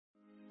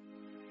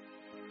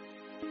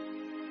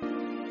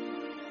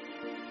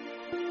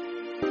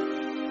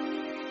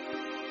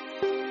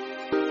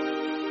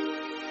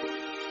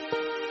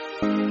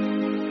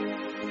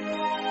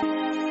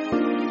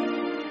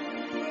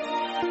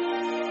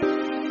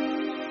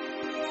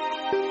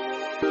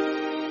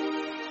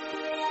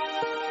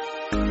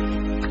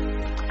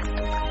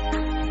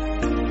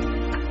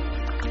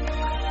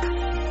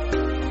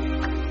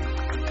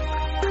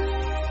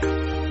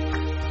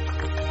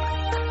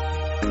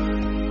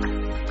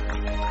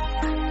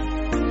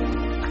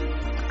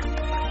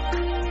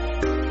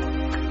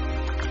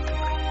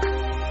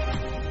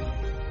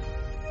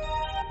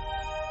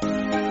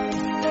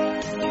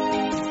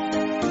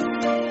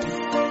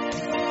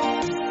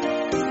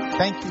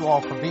all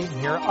for being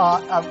here.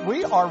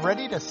 We are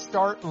ready to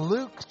start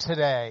Luke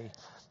today,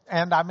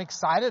 and I'm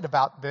excited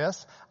about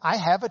this. I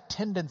have a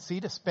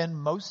tendency to spend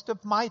most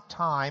of my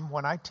time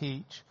when I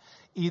teach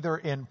either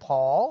in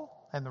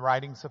Paul and the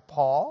writings of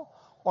Paul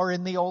or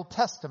in the Old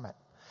Testament.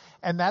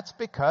 And that's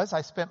because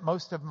I spent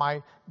most of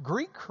my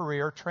Greek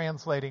career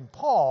translating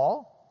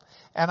Paul,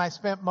 and I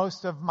spent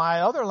most of my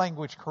other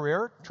language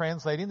career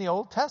translating the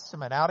Old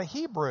Testament out of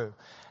Hebrew.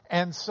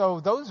 And so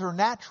those are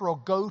natural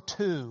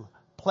go-to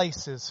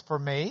places for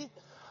me.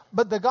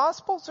 But the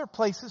Gospels are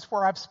places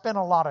where I've spent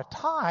a lot of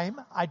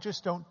time. I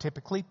just don't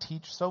typically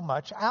teach so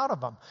much out of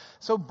them.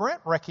 So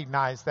Brent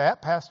recognized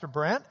that, Pastor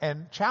Brent,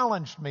 and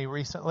challenged me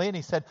recently. And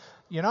he said,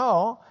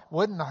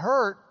 wouldn't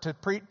hurt to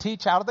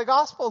teach out of the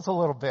Gospels a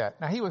little bit.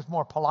 Now, he was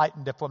more polite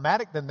and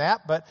diplomatic than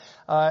that, but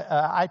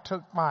I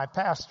took my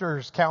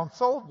pastor's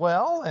counsel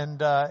well,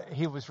 and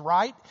he was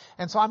right.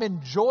 And so I'm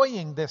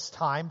enjoying this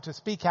time to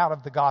speak out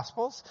of the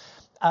Gospels.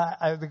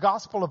 The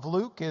Gospel of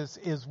Luke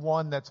is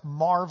one that's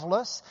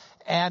marvelous,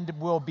 and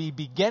we'll be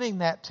beginning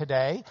that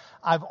today.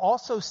 I've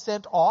also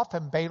sent off,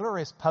 and Baylor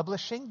is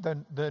publishing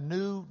the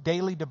new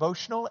daily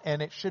devotional,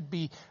 and it should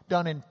be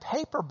done in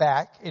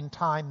paperback in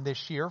time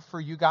this year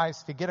for you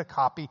guys to get a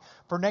copy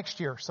for next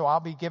year. So I'll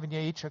be giving you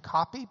each a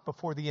copy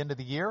before the end of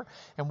the year,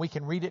 and we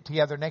can read it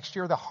together next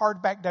year. The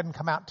hardback doesn't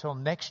come out till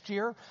next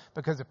year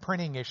because of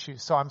printing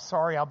issues. So I'm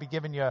sorry, I'll be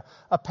giving you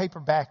a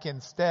paperback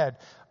instead,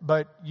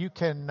 but you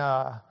can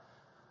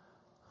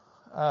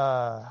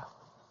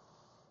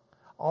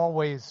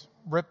always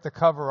rip the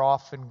cover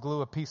off and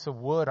glue a piece of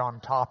wood on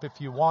top if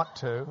you want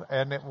to,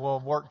 and it will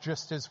work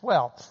just as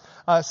well.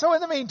 So in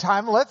the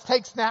meantime, let's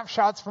take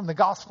snapshots from the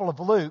Gospel of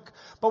Luke,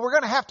 but we're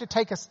going to have to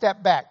take a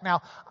step back.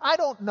 Now, I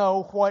don't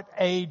know what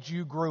age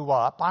you grew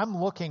up. I'm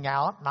looking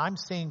out and I'm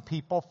seeing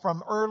people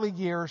from early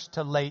years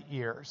to late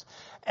years.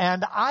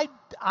 And I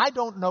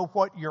don't know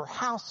what your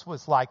house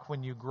was like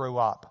when you grew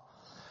up.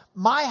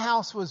 My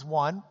house was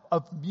one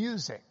of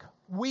music.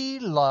 We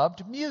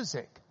loved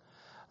music.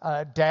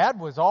 Dad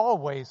was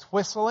always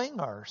whistling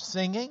or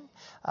singing.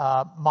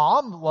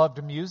 Mom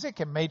loved music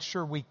and made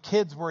sure we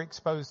kids were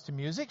exposed to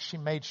music. She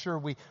made sure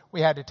we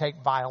had to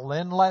take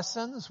violin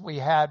lessons. We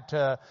had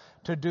to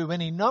do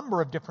any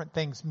number of different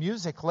things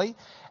musically.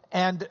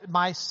 And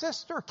my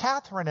sister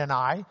Catherine and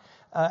I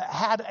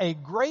had a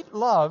great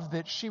love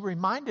that she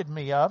reminded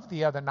me of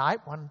the other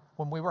night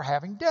when we were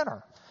having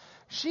dinner.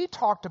 She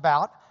talked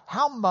about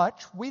how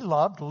much we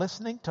loved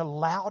listening to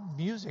loud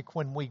music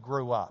when we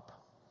grew up.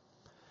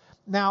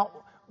 Now,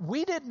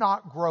 we did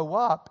not grow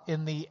up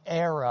in the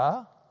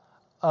era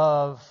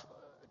of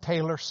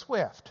Taylor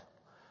Swift.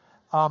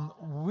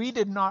 We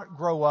did not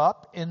grow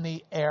up in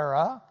the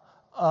era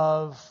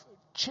of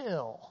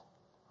chill.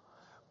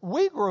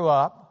 We grew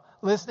up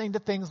listening to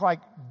things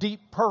like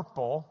Deep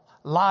Purple,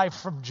 live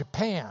from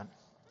Japan.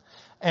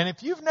 And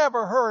if you've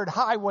never heard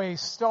Highway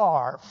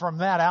Star from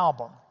that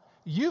album,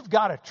 you've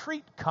got a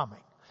treat coming.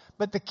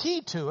 But the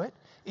key to it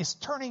is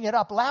turning it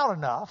up loud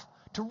enough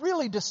to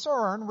really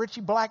discern Ritchie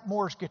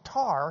Blackmore's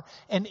guitar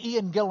and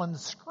Ian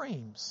Gillan's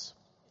screams.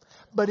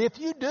 But if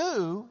you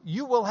do,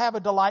 you will have a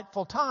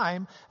delightful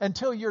time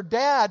until your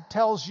dad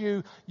tells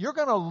you you're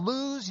going to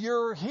lose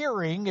your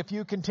hearing if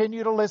you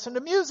continue to listen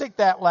to music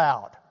that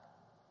loud.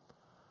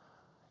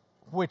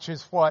 Which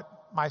is what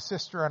my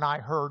sister and I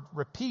heard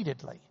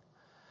repeatedly.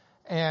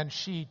 And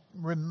she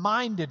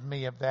reminded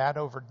me of that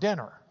over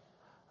dinner.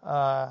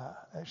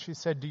 She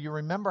said, "Do you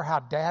remember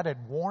how Dad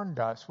had warned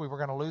us we were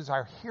going to lose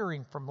our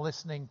hearing from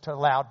listening to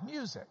loud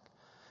music?"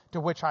 To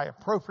which I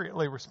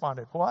appropriately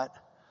responded, "What?"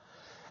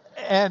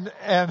 And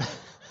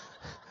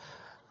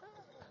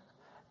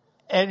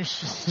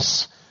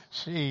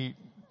she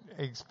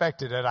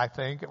expected it, I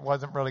think. It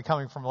wasn't really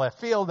coming from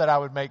left field that I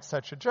would make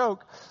such a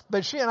joke.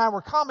 But she and I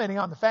were commenting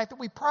on the fact that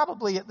we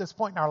probably at this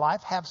point in our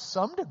life have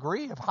some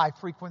degree of high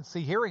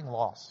frequency hearing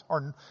loss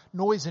or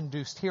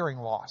noise-induced hearing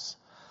loss.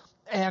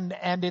 And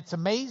it's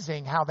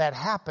amazing how that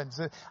happens.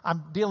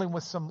 I'm dealing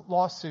with some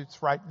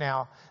lawsuits right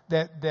now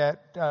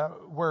that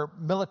where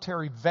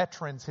military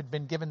veterans had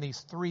been given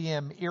these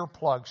 3M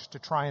earplugs to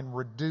try and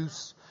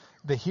reduce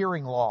the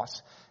hearing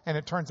loss. And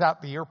it turns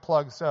out the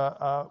earplugs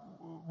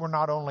were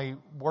not only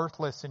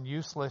worthless and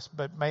useless,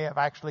 but may have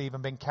actually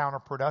even been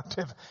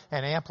counterproductive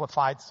and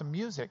amplified some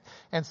music.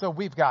 And so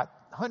we've got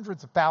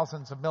hundreds of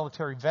thousands of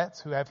military vets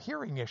who have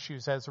hearing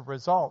issues as a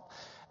result.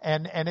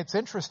 And it's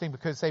interesting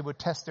because they would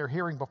test their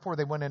hearing before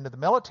they went into the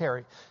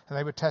military, and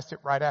they would test it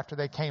right after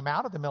they came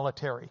out of the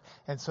military.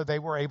 And so they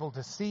were able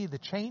to see the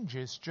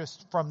changes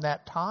just from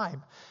that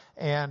time.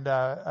 And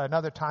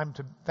another time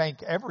to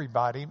thank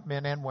everybody,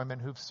 men and women,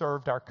 who've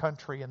served our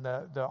country in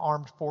the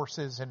armed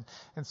forces and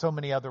in so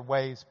many other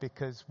ways,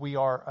 because we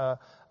are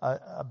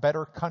a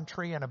better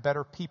country and a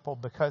better people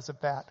because of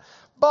that.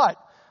 But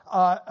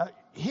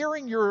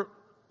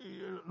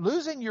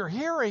losing your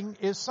hearing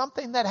is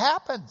something that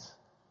happens.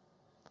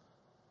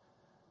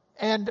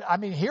 And I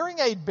mean, hearing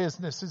aid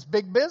business is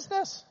big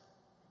business.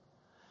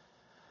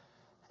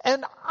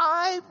 And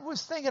I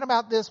was thinking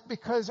about this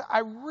because I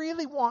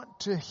really want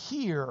to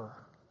hear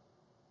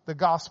the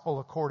gospel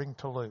according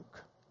to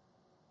Luke.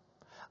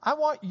 I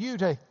want you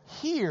to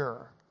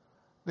hear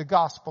the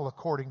gospel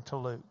according to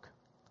Luke.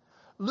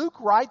 Luke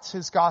writes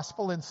his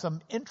gospel in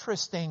some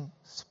interesting,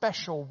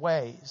 special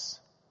ways.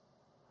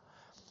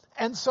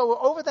 And so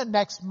over the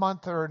next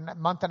month or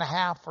month and a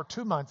half or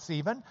 2 months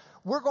even,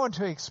 we're going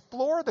to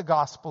explore the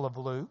Gospel of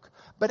Luke.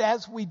 But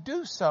as we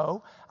do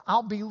so,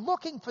 I'll be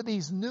looking for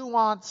these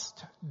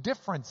nuanced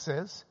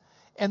differences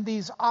and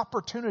these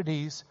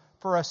opportunities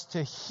for us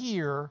to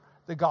hear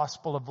the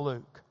Gospel of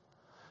Luke.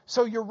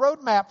 So your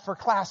roadmap for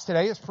class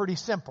today is pretty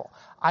simple.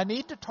 I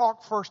need to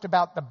talk first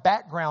about the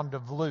background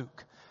of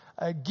Luke.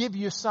 Give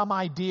you some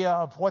idea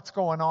of what's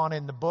going on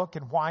in the book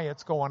and why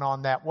it's going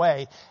on that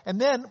way. And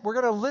then we're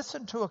going to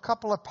listen to a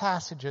couple of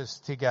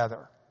passages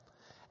together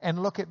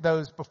and look at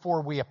those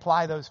before we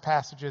apply those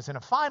passages in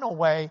a final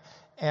way,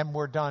 and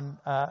we're done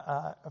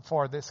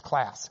for this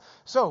class.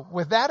 So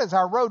with that as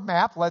our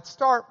roadmap, let's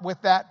start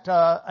with that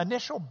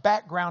initial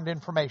background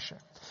information.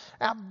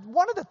 Now,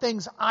 one of the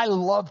things I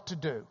love to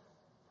do,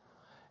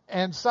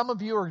 and some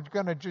of you are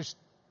going to just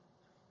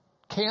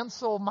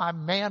cancel my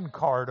man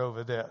card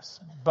over this,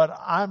 but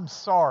I'm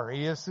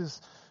sorry. This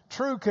is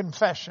true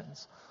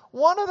confessions.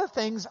 One of the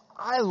things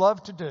I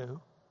love to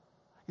do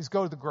is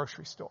go to the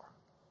grocery store.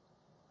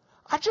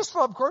 I just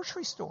love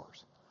grocery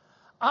stores.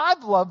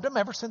 I've loved them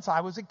ever since I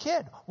was a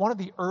kid. One of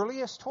the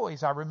earliest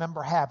toys I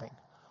remember having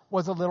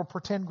was a little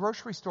pretend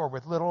grocery store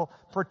with little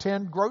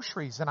pretend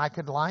groceries, and I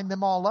could line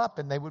them all up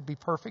and they would be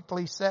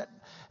perfectly set,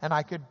 and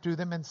I could do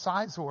them in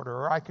size order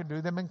or I could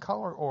do them in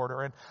color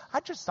order. And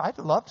I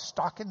loved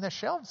stocking the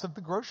shelves of the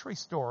grocery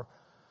store.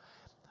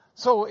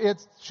 So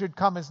it should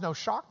come as no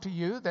shock to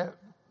you that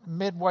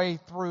midway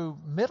through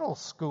middle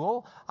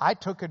school, I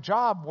took a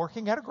job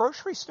working at a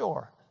grocery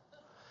store.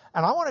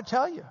 And I want to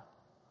tell you,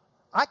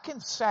 I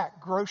can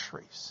sack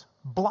groceries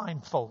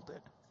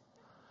blindfolded.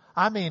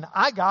 I mean,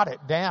 I got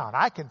it down.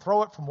 I can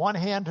throw it from one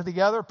hand to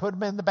the other, put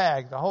them in the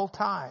bag the whole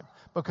time,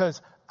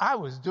 because I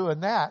was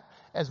doing that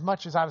as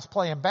much as I was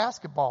playing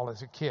basketball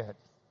as a kid.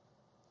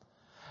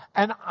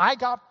 And I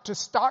got to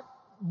stock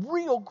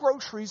real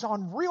groceries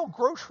on real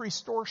grocery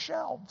store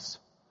shelves.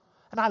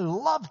 And I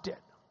loved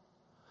it.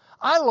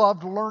 I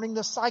loved learning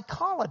the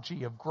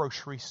psychology of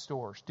grocery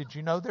stores. Did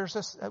you know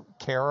there's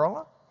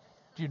Carolyn?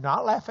 Do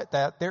not laugh at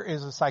that. There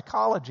is a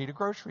psychology to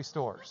grocery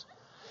stores.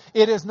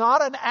 It is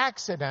not an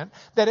accident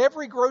that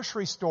every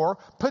grocery store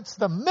puts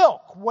the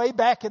milk way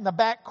back in the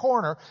back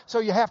corner, so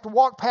you have to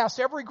walk past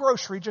every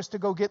grocery just to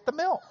go get the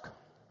milk.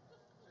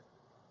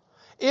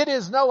 It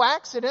is no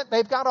accident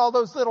they've got all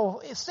those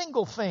little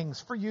single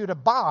things for you to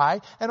buy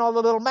and all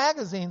the little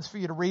magazines for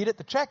you to read at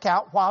the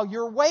checkout while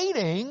you're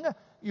waiting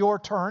your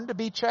turn to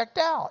be checked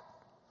out.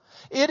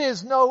 It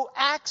is no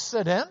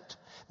accident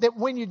that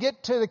when you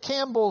get to the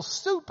Campbell's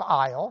soup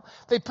aisle,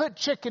 they put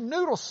chicken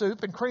noodle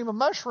soup and cream of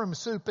mushroom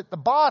soup at the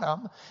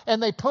bottom,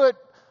 and they put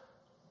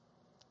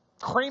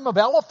cream of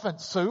elephant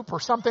soup or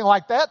something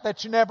like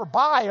that you never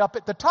buy up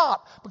at the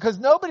top, because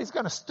nobody's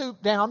going to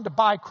stoop down to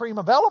buy cream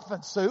of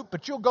elephant soup,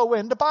 but you'll go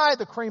in to buy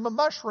the cream of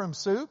mushroom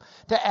soup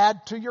to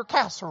add to your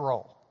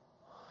casserole.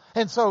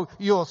 And so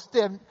you'll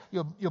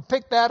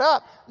pick that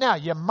up. Now,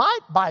 you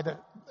might buy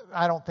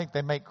I don't think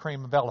they make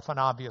cream of elephant,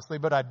 obviously,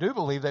 but I do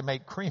believe they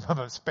make cream of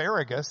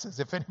asparagus, as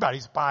if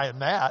anybody's buying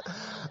that.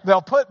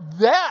 They'll put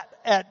that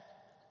at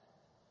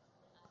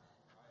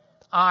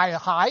eye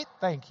height,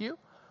 thank you,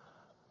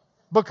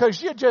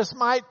 because you just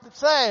might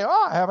say,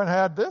 oh, I haven't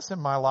had this in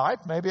my life.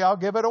 Maybe I'll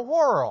give it a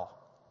whirl.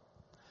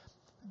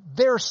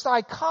 There's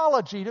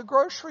psychology to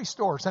grocery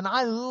stores, and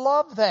I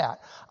love that.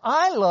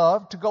 I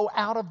love to go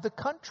out of the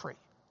country.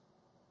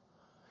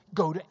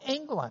 Go to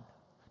England.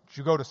 Did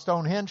you go to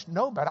Stonehenge?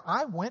 No, but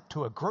I went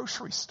to a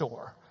grocery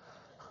store.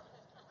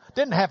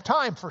 Didn't have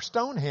time for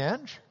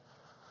Stonehenge.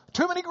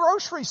 Too many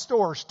grocery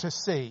stores to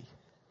see.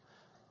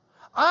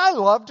 I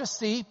love to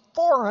see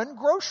foreign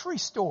grocery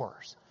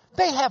stores.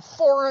 They have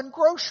foreign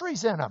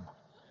groceries in them.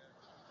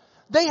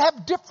 They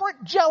have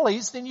different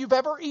jellies than you've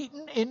ever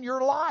eaten in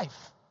your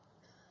life.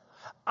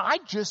 I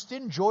just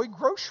enjoy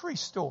grocery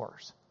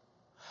stores.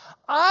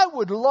 I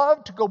would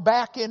love to go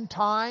back in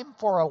time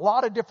for a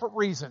lot of different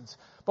reasons.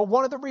 But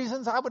one of the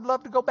reasons I would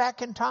love to go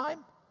back in time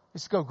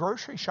is to go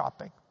grocery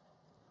shopping.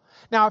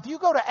 Now, if you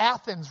go to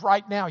Athens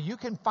right now, you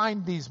can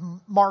find these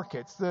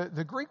markets.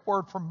 The Greek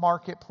word for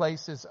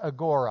marketplace is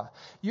agora.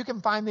 You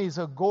can find these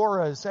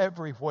agoras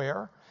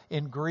everywhere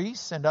in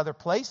Greece and other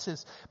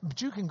places,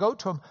 but you can go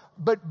to them.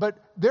 But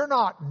they're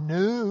not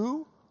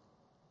new.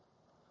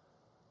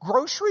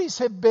 Groceries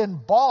have been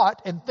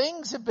bought and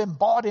things have been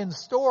bought in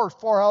stores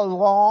for a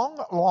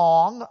long,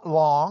 long,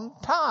 long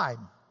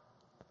time.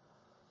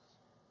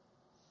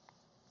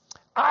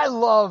 I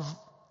love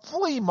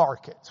flea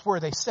markets where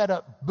they set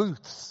up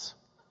booths.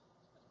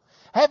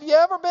 Have you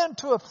ever been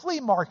to a flea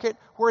market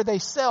where they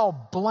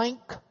sell blank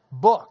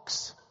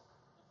books?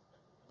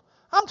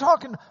 I'm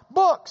talking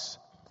books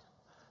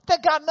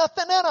that got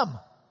nothing in them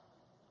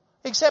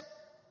except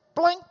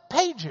blank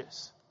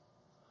pages.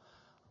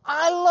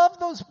 I love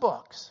those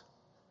books.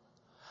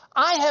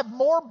 I have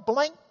more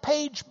blank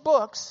page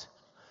books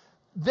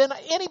than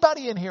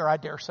anybody in here, I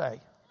dare say.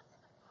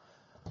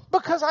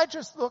 Because I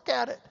just look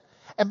at it.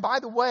 And by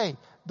the way,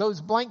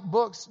 those blank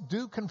books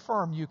do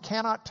confirm you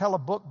cannot tell a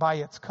book by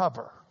its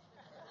cover.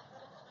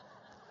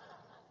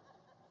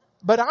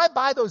 But I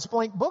buy those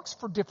blank books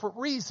for different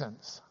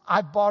reasons.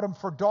 I bought them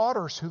for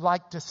daughters who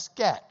like to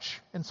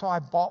sketch. And so I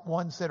bought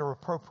ones that are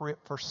appropriate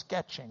for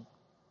sketching.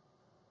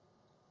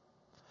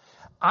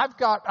 I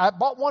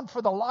bought one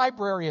for the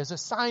library as a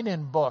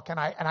sign-in book, and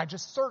I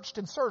just searched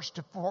and searched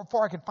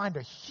before I could find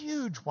a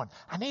huge one.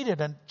 I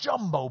needed a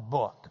jumbo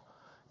book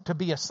to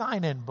be a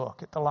sign-in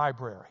book at the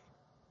library.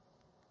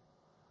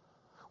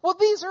 Well,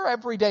 these are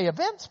everyday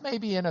events,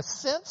 maybe in a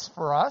sense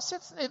for us.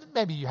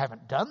 Maybe you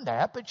haven't done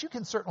that, but you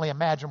can certainly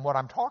imagine what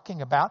I'm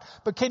talking about.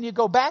 But can you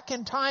go back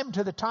in time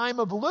to the time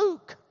of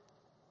Luke?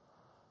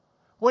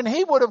 When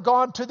he would have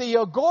gone to the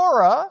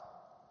agora,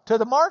 to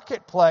the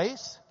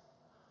marketplace,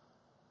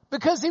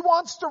 because he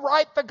wants to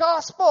write the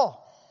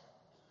gospel.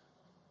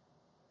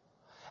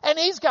 And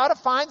he's got to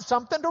find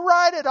something to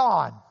write it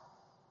on.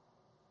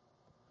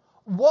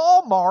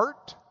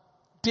 Walmart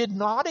did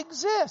not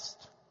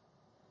exist.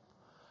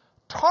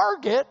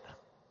 Target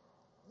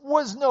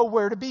was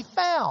nowhere to be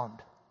found.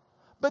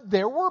 But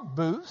there were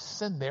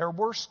booths and there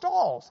were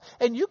stalls.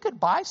 And you could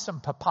buy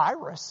some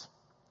papyrus.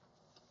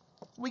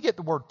 We get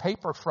the word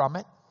paper from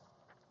it.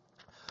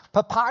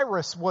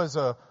 Papyrus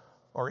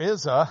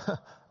is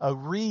a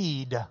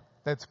reed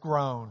that's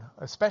grown,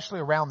 especially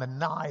around the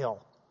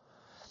Nile.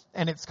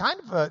 And it's kind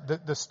of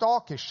the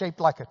stalk is shaped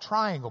like a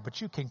triangle,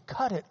 but you can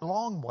cut it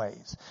long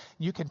ways.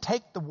 You can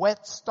take the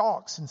wet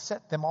stalks and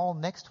set them all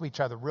next to each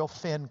other, real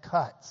thin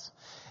cuts.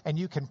 And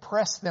you can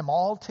press them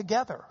all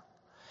together.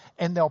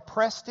 And they'll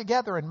press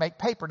together and make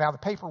paper. Now the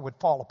paper would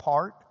fall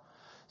apart.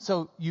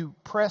 So you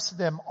press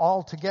them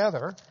all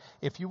together.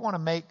 If you want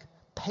to make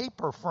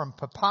paper from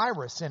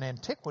papyrus in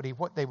antiquity,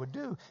 what they would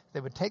do, they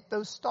would take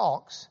those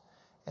stalks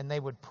and they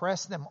would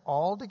press them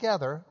all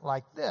together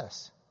like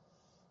this.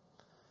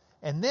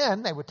 And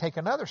then they would take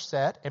another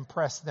set and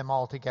press them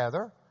all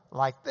together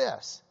like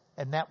this.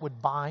 And that would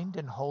bind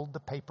and hold the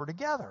paper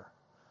together.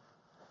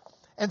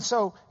 And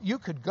so you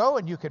could go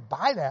and you could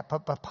buy that.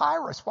 But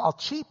papyrus, while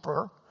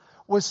cheaper,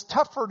 was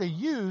tougher to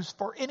use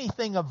for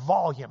anything of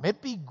volume.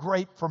 It'd be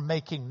great for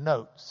making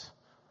notes.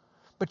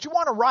 But you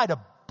want to write a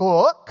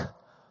book.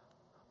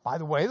 By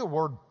the way, the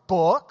word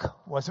book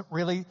wasn't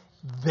really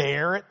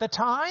there at the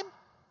time.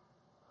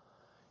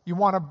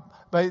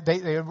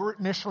 They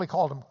initially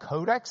called them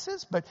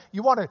codexes, but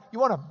you want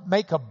to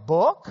make a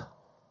book.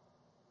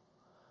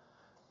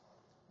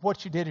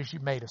 What you did is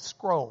you made a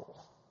scroll.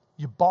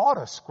 You bought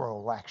a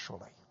scroll,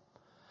 actually.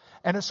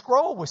 And a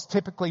scroll was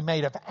typically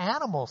made of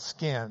animal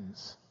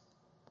skins.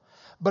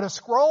 But a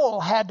scroll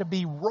had to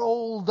be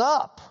rolled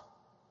up.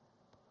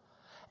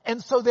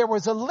 And so there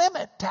was a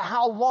limit to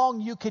how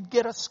long you could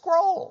get a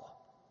scroll.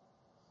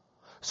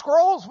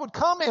 Scrolls would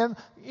come in,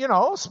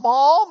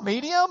 small,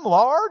 medium,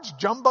 large,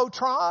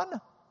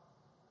 jumbotron.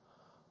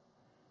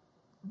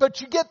 But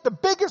you get the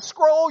biggest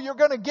scroll you're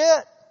going to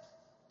get.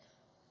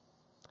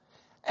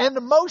 And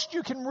the most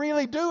you can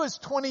really do is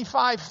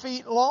 25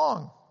 feet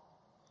long.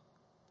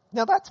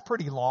 Now that's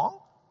pretty long.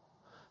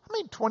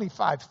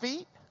 25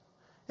 feet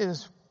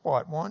is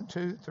what? 1,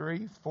 2,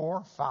 3,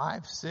 4,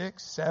 5,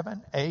 6,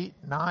 7, 8,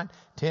 9,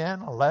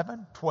 10,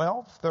 11,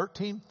 12,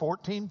 13,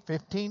 14,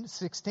 15,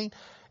 16.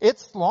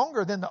 It's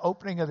longer than the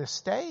opening of the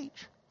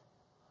stage.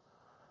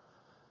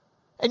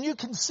 And you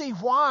can see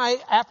why,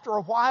 after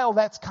a while,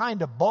 that's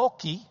kind of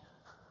bulky.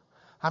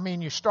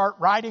 You start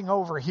writing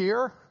over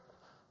here,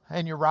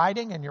 and you're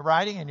writing, and you're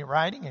writing, and you're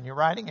writing, and you're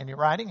writing, and you're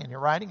writing, and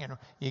you're writing, and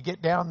you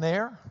get down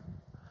there.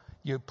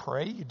 You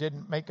pray you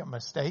didn't make a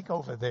mistake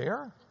over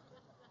there.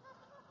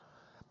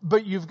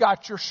 But you've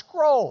got your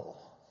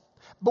scroll.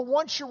 But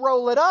once you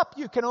roll it up,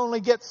 you can only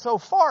get so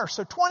far.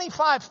 So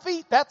 25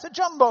 feet, that's a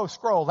jumbo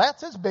scroll.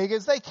 That's as big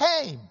as they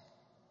came.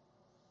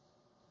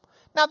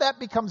 Now that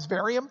becomes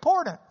very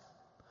important.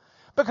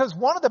 Because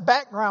one of the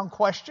background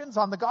questions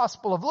on the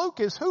Gospel of Luke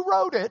is who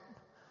wrote it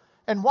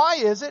and why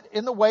is it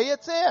in the way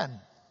it's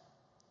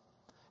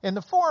in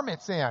the form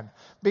it's in.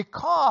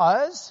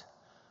 Because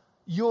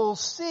you'll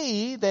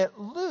see that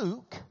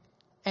Luke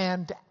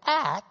and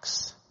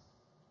Acts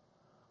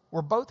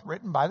were both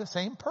written by the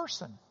same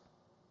person.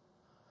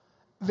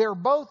 They're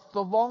both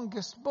the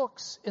longest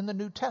books in the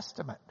New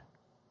Testament.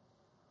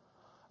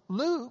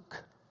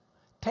 Luke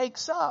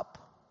takes up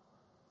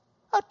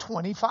a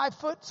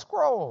 25-foot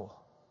scroll.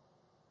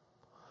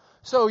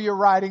 So you're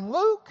writing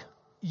Luke,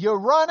 you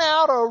run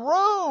out of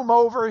room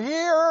over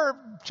here,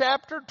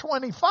 chapter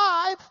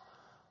 25.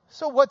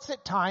 So what's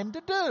it time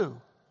to do?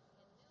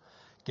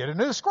 Get a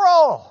new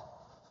scroll.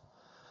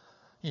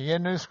 You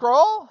get a new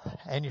scroll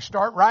and you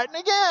start writing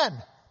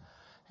again.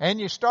 And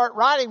you start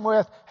writing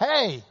with,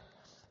 hey,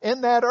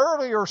 in that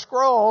earlier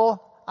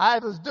scroll, I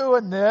was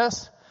doing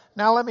this.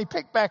 Now let me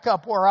pick back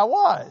up where I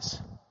was.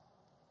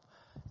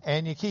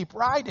 And you keep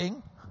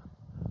writing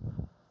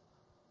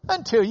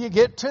until you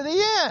get to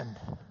the end.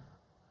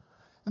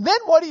 Then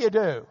what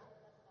do?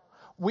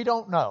 We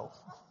don't know.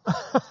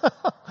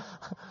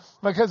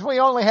 because we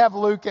only have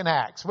Luke and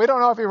Acts. We don't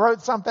know if he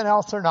wrote something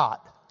else or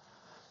not.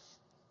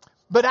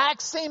 But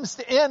Acts seems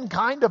to end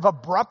kind of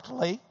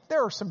abruptly.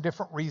 There are some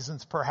different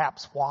reasons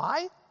perhaps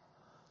why.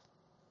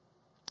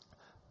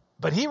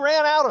 But he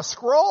ran out of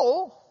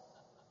scroll.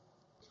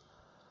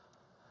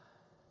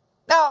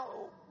 Now,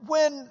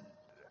 when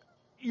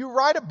you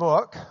write a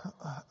book,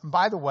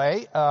 by the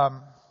way,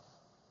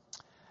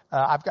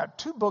 I've got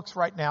 2 books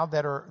right now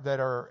that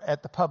are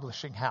at the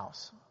publishing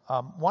house.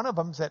 One of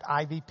them's at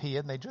IVP,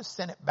 and they just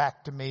sent it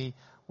back to me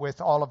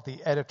with all of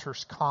the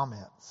editor's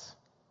comments.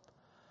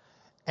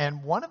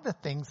 And one of the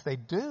things they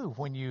do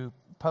when you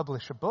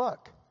publish a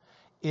book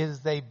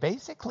is they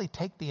basically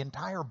take the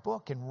entire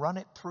book and run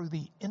it through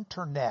the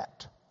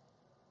internet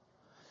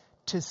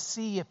to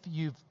see if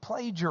you've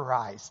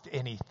plagiarized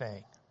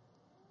anything.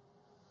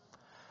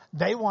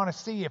 They want to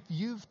see if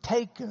you've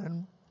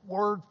taken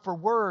word for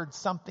word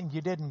something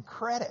you didn't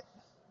credit.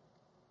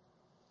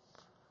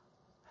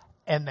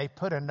 And they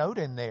put a note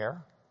in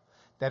there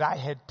that I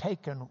had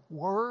taken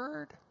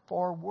word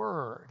for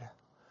word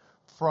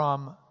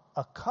from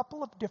a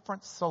couple of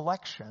different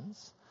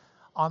selections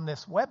on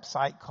this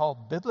website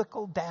called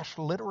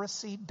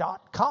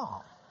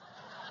biblical-literacy.com.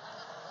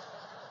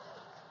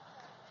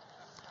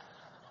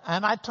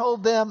 And I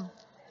told them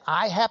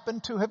I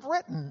happen to have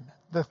written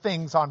the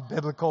things on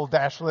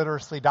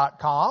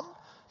biblical-literacy.com,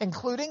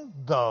 including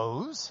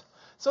those,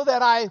 so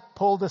that I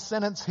pulled a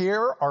sentence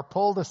here or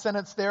pulled a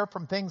sentence there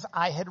from things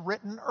I had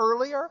written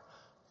earlier.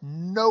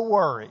 No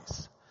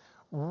worries.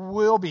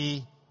 We'll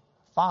be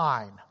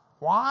fine.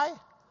 Why?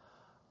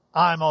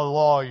 I'm a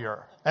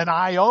lawyer and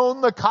I own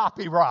the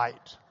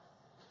copyright.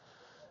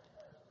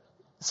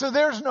 So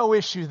there's no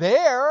issue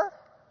there.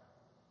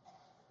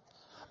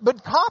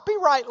 But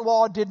copyright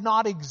law did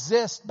not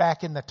exist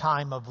back in the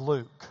time of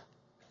Luke.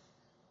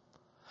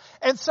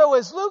 And so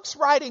as Luke's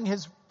writing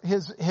his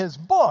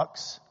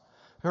books,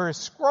 or his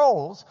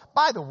scrolls,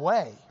 by the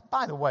way,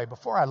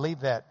 before I leave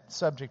that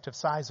subject of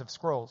size of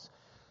scrolls,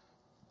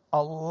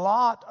 a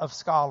lot of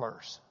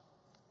scholars,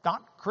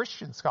 not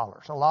Christian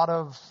scholars, a lot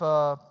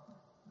of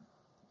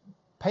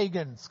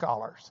pagan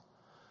scholars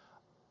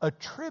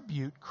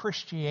attribute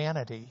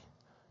Christianity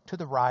to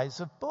the rise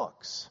of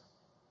books.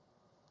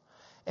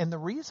 And the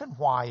reason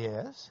why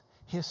is,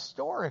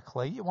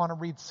 historically, you want to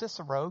read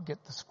Cicero,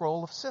 get the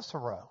scroll of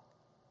Cicero.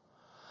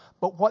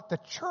 But what the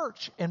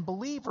church and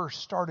believers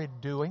started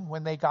doing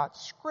when they got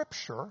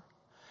Scripture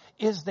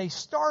is they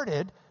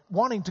started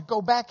wanting to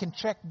go back and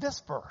check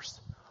this verse,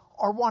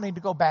 or wanting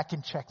to go back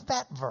and check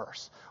that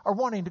verse, or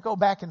wanting to go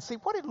back and see,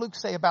 what did Luke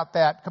say about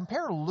that?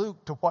 Compare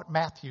Luke to what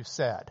Matthew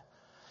said.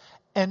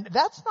 And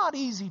that's not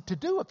easy to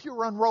do if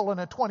you're unrolling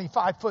a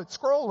 25-foot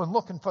scroll and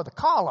looking for the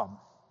column.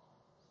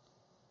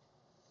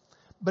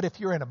 But if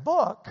you're in a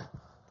book,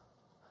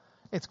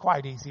 it's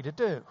quite easy to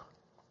do.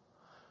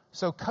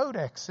 So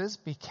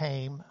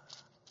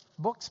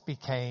books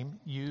became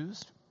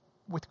used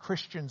with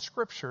Christian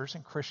scriptures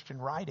and Christian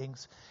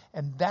writings,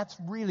 and that's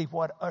really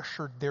what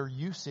ushered their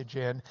usage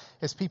in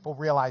as people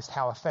realized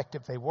how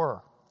effective they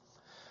were.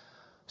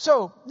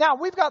 So now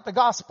we've got the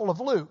Gospel of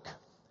Luke,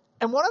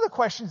 and one of the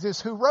questions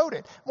is who wrote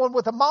it? Well,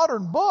 with a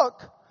modern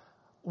book,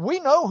 we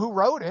know who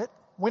wrote it.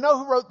 We know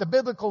who wrote the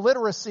biblical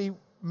literacy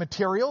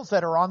materials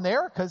that are on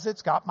there because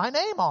it's got my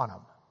name on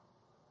them.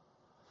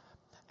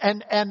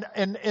 And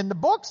in the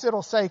books,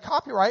 it'll say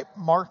copyright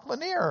Mark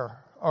Lanier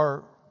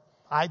or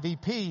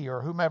IVP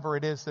or whomever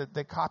it is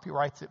that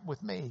copyrights it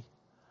with me.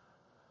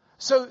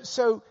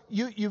 So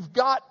you've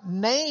got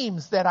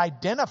names that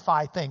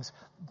identify things.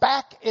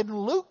 Back in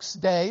Luke's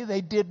day,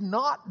 they did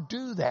not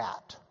do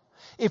that.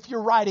 If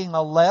you're writing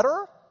a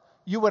letter,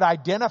 you would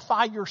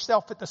identify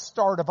yourself at the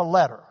start of a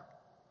letter.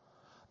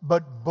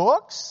 But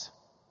books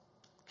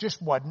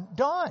just wasn't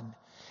done.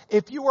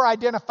 If you were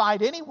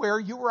identified anywhere,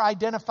 you were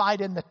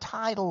identified in the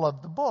title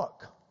of the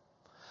book.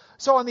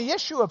 So on the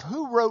issue of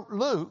who wrote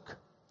Luke,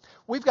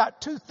 we've got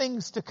 2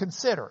 things to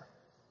consider.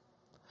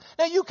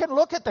 Now you can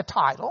look at the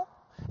title,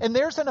 and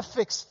there's an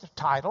affixed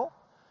title.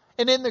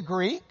 And in the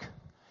Greek,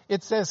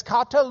 it says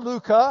kata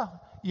Luka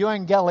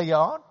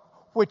euangelion,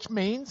 which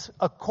means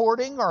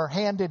according or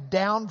handed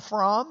down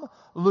from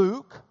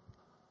Luke,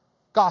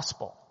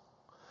 gospel.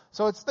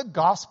 So it's the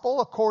gospel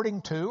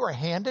according to or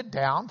handed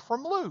down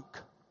from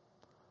Luke.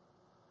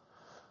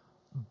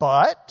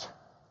 But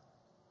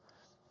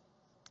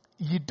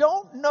you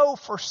don't know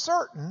for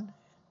certain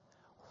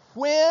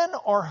when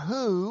or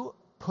who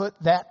put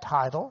that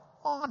title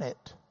on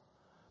it,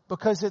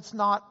 because it's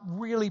not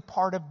really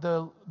part of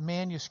the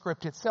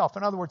manuscript itself.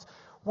 In other words,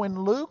 when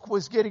Luke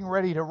was getting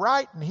ready to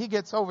write and he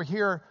gets over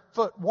here,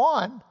 foot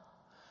 1,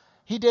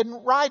 he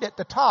didn't write at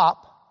the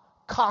top,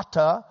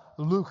 kata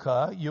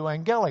Luka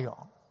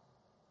euangelion.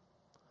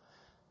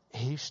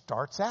 He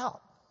starts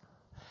out.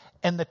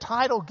 And the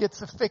title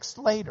gets affixed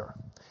later.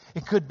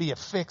 It could be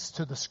affixed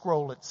to the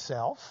scroll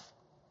itself.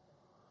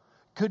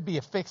 Could be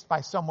affixed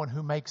by someone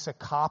who makes a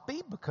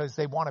copy because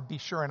they want to be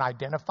sure and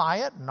identify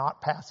it and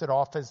not pass it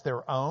off as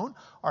their own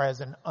or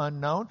as an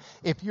unknown.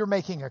 If you're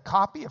making a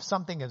copy of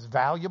something as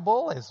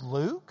valuable as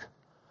Luke,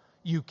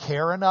 You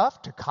care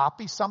enough to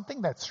copy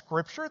something that's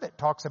scripture that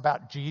talks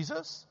about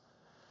Jesus.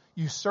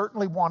 You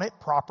certainly want it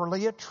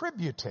properly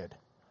attributed.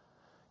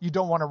 You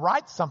don't want to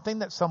write something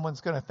that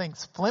someone's going to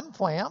think's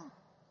flim-flam.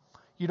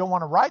 You don't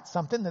want to write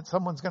something that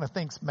someone's going to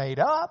think's made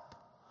up.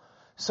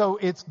 So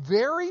it's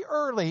very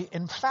early.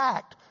 In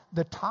fact,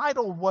 the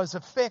title was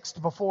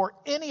affixed before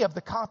any of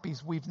the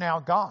copies we've now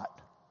got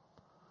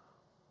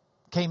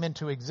came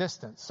into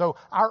existence. So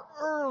our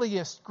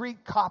earliest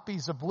Greek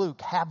copies of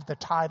Luke have the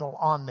title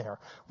on there,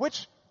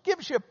 which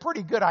gives you a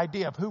pretty good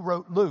idea of who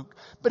wrote Luke.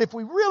 But if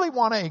we really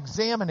want to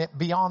examine it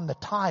beyond the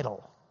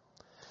title,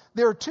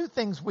 there are two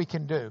things we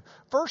can do.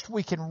 First,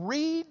 we can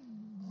read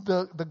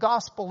the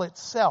gospel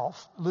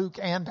itself, Luke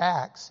and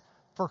Acts,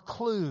 for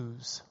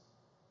clues.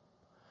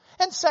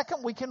 And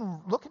second, we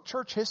can look at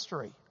church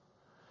history.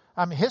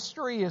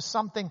 History is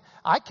something,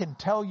 I can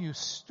tell you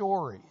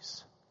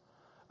stories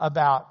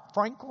about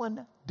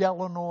Franklin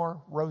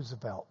Delano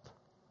Roosevelt.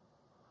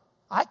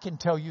 I can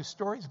tell you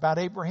stories about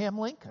Abraham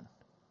Lincoln.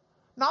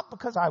 Not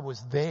because I was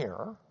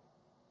there,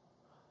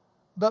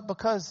 but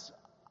because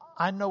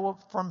I know it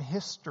from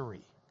history.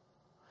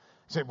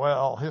 You say,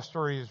 well,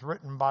 history is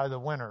written by the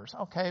winners.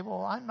 Okay,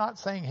 well, I'm not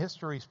saying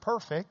history is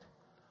perfect,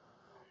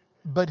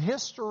 but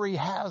history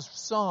has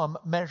some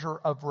measure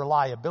of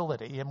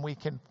reliability, and we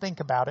can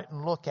think about it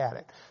and look at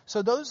it.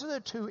 So those are the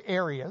two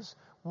areas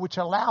which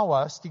allow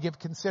us to give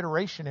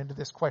consideration into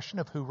this question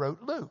of who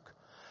wrote Luke.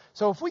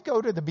 So if we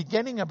go to the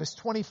beginning of his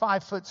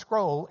 25-foot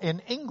scroll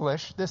in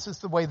English, this is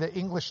the way the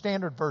English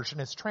Standard Version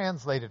has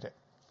translated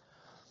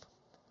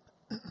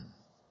it.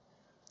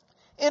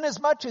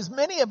 Inasmuch as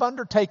many have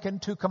undertaken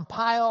to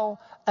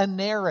compile a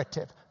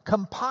narrative.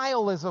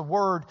 Compile is a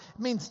word, it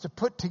means to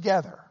put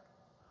together.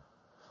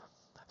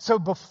 So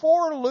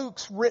before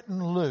Luke's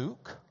written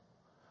Luke,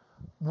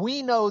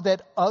 we know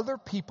that other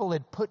people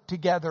had put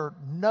together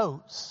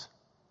notes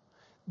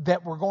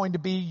that were going to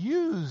be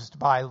used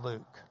by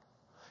Luke.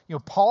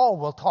 Paul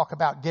will talk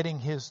about getting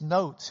his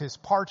notes, his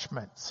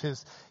parchments,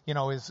 his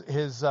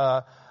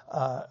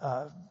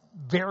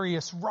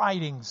various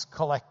writings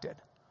collected.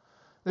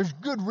 There's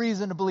good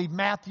reason to believe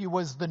Matthew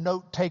was the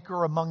note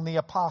taker among the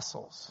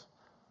apostles.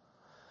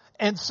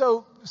 And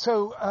so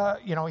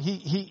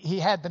he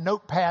had the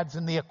notepads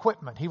and the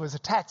equipment. He was a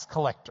tax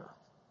collector.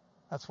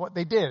 That's what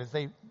they did, is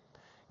they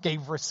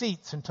gave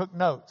receipts and took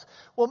notes.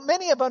 Well,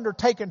 many have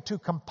undertaken to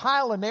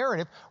compile a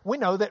narrative. We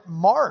know that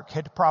Mark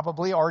had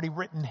probably already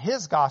written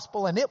his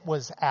gospel, and it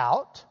was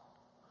out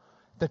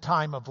at the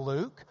time of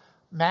Luke.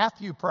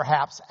 Matthew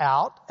perhaps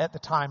out at the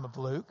time of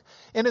Luke.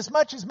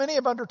 Inasmuch as many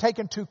have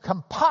undertaken to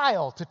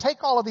compile, to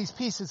take all of these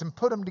pieces and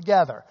put them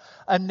together,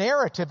 a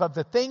narrative of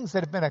the things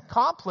that have been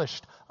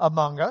accomplished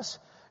among us,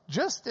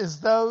 just as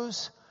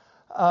those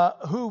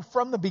who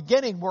from the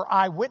beginning were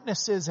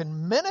eyewitnesses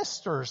and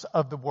ministers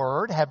of the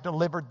word have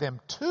delivered them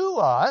to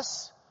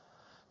us.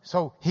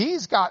 So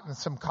he's gotten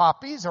some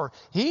copies, or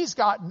he's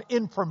gotten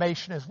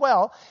information as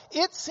well.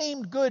 It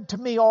seemed good to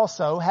me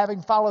also,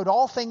 having followed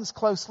all things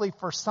closely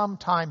for some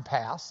time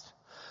past,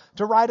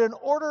 to write an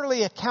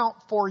orderly account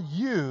for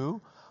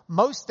you,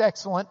 most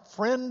excellent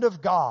friend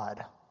of God.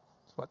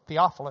 That's what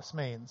Theophilus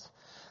means.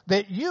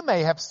 That you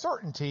may have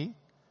certainty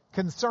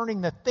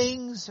concerning the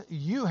things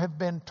you have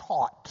been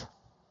taught.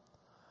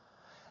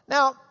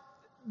 Now,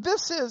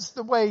 this is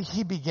the way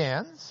he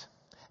begins,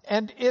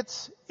 and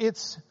it's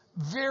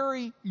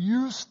very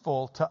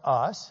useful to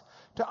us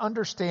to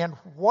understand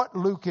what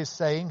Luke is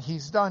saying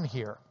he's done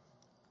here.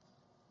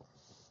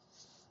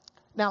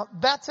 Now,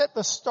 that's at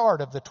the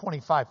start of the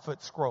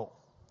 25-foot scroll.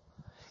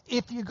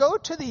 If you go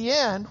to the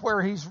end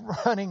where he's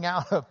running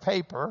out of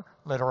paper,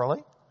 literally,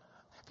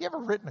 have you ever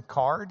written a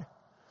card?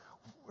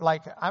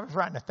 Like, I was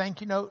writing a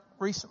thank you note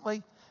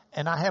recently,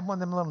 and I had one of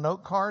them little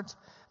note cards,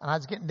 and I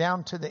was getting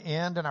down to the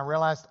end, and I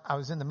realized I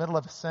was in the middle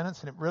of a sentence,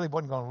 and it really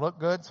wasn't going to look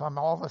good. So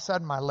all of a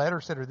sudden, my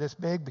letters that are this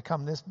big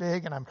become this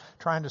big, and I'm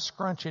trying to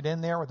scrunch it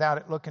in there without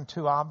it looking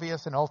too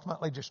obvious, and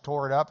ultimately just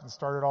tore it up and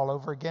started all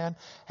over again.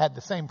 Had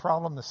the same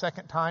problem the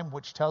second time,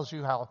 which tells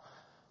you how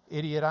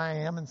idiot I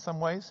am in some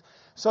ways.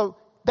 So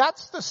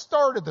that's the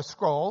start of the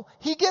scroll.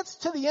 He gets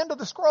to the end of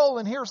the scroll,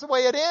 and here's the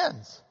way it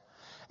ends.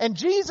 And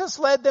Jesus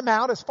led them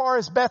out as far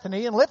as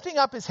Bethany, and lifting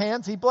up his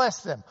hands, he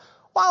blessed them.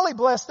 While he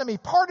blessed them, he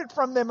parted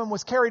from them and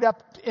was carried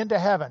up into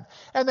heaven.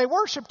 And they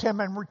worshiped him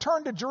and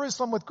returned to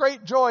Jerusalem with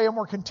great joy and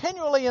were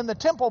continually in the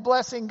temple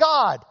blessing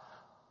God.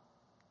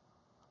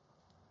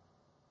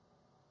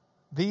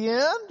 The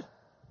end?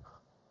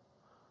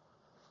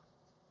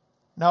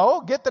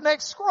 No, get the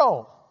next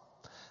scroll.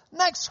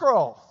 Next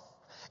scroll.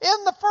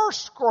 In the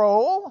first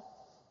scroll,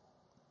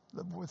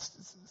 it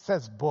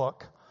says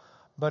book,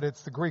 but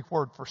it's the Greek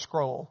word for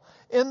scroll.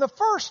 In the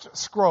first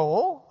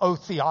scroll, O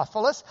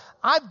Theophilus,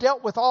 I've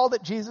dealt with all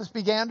that Jesus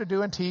began to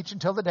do and teach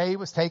until the day he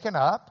was taken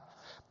up.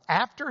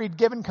 After he'd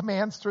given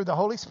commands through the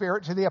Holy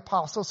Spirit to the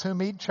apostles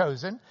whom he'd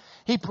chosen,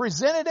 he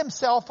presented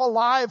himself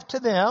alive to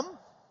them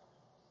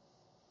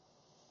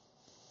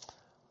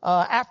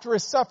after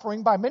his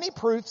suffering by many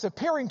proofs,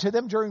 appearing to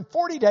them during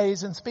 40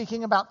 days and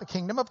speaking about the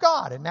kingdom of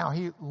God. And now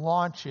he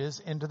launches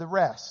into the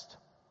rest.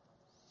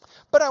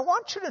 But I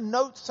want you to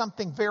note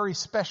something very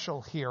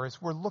special here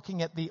as we're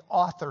looking at the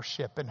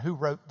authorship and who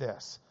wrote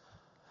this.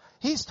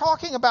 He's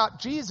talking about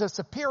Jesus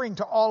appearing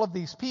to all of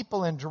these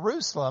people in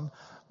Jerusalem,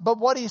 but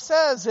what he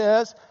says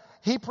is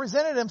he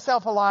presented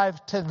himself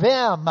alive to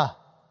them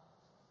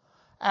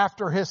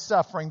after his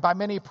suffering by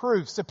many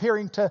proofs,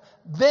 appearing to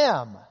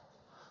them,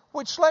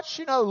 which lets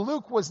you know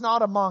Luke was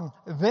not among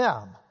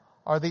them,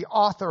 or the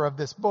author of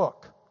this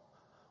book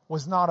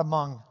was not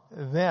among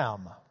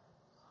them.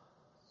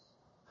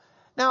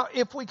 Now,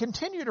 if we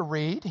continue to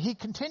read, he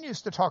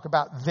continues to talk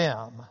about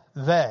them,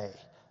 they,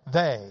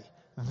 them,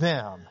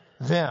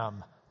 they,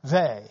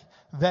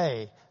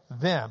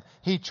 them.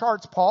 He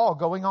charts Paul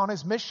going on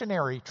his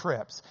missionary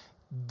trips.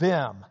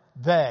 Them,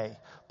 they.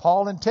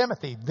 Paul and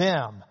Timothy,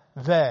 them,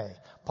 they.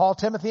 Paul,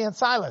 Timothy, and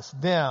Silas,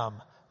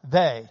 them,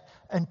 they.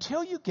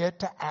 Until you get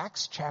to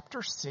Acts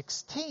chapter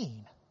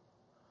 16.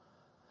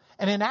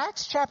 And in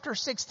Acts chapter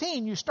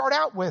 16, you start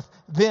out with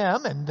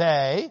them and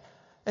they,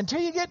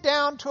 until you get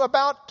down to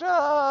about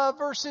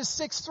verses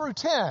 6 through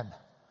 10.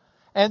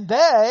 And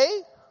they,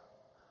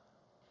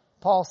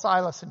 Paul,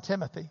 Silas, and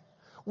Timothy,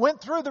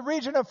 went through the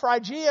region of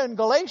Phrygia and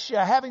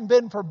Galatia, having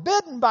been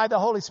forbidden by the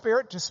Holy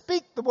Spirit to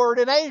speak the word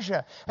in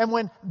Asia. And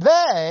when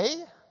they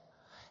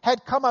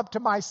had come up to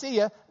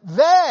Mysia,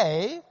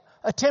 they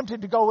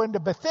attempted to go into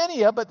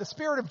Bithynia, but the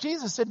Spirit of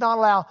Jesus did not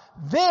allow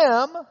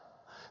them.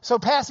 So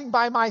passing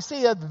by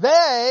Mysia,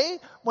 they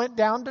went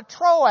down to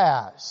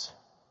Troas.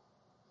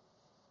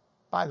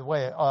 By the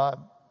way,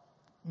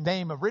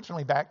 name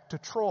originally back to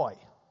Troy.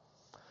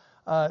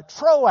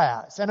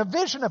 Troas. And a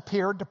vision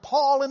appeared to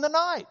Paul in the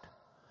night.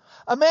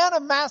 A man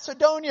of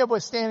Macedonia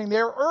was standing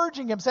there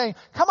urging him, saying,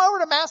 come over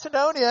to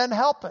Macedonia and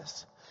help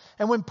us.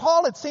 And when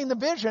Paul had seen the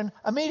vision,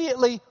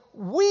 immediately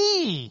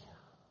we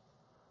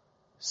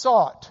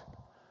sought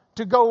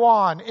to go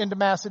on into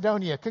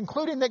Macedonia,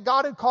 concluding that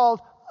God had called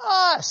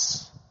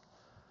us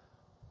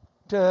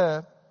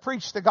to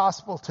preach the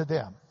gospel to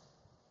them.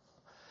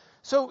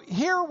 So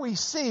here we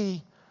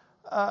see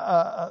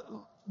the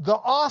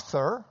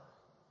author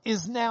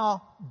is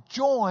now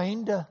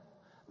joined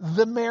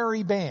the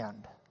merry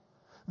band.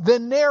 The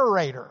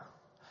narrator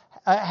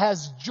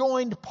has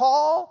joined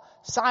Paul,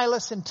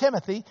 Silas, and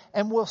Timothy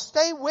and will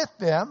stay with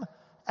them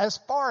as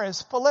far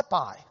as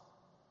Philippi.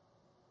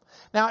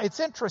 Now it's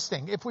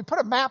interesting. If we put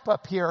a map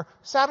up here,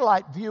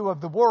 satellite view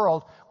of the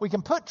world, we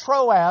can put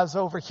Troas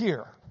over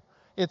here.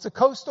 It's a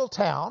coastal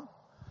town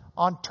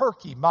on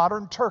Turkey,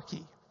 modern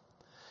Turkey.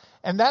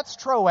 And that's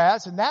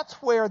Troas, and that's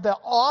where the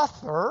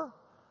author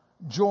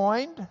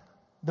joined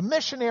the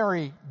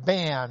missionary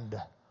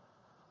band.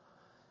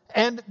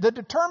 And the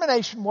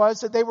determination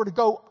was that they were to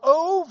go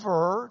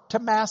over to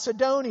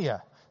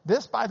Macedonia.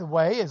 This, by the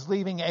way, is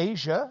leaving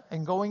Asia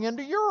and going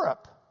into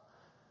Europe.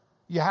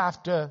 You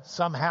have to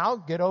somehow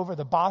get over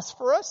the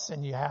Bosphorus,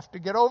 and you have to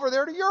get over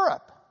there to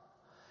Europe.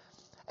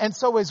 And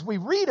so as we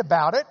read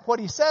about it, what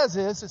he says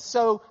is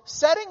so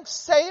setting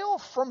sail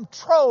from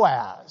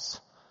Troas,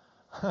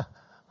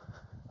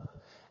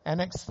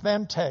 and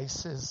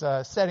exthentes is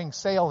setting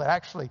sail. That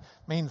actually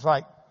means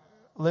like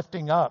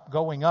lifting up,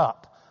 going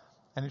up.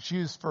 And it's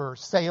used for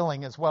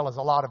sailing as well as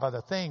a lot of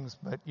other things.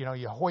 But, you know,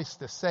 you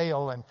hoist the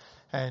sail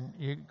and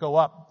you go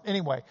up.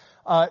 Anyway,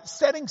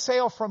 setting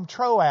sail from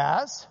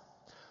Troas,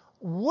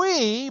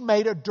 we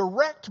made a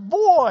direct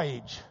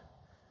voyage.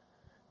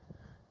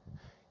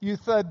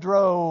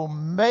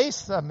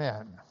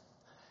 Euthydromesamen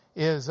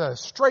is a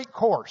straight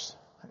course.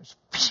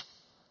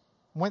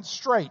 Went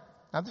straight.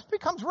 Now this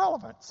becomes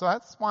relevant, so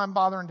that's why I'm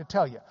bothering to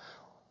tell you.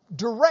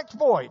 Direct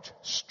voyage,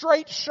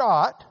 straight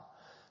shot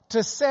to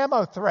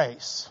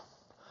Samothrace,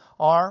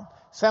 or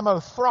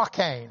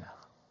Samothrake.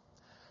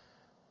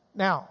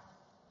 Now,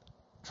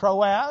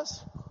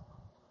 Troas,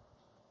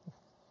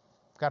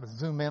 got to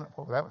zoom in.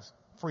 Oh, that was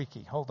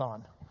freaky. Hold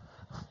on.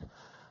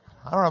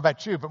 I don't know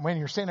about you, but when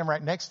you're standing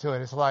right next to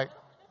it, it's like,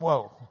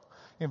 whoa.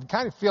 You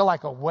kind of feel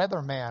like a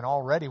weatherman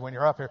already when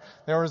you're up here.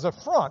 There is a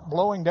front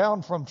blowing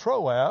down from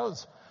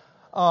Troas.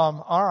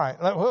 All right.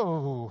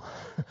 Whoa.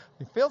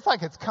 It feels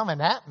like it's coming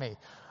at me.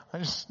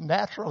 I'm just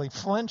naturally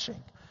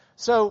flinching.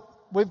 So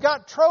we've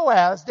got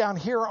Troas down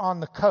here on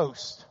the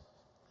coast.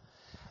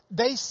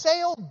 They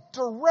sailed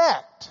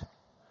direct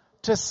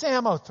to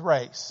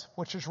Samothrace,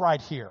 which is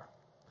right here.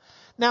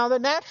 Now, the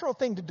natural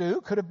thing to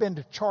do could have been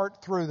to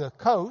chart through the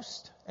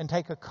coast and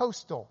take a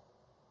coastal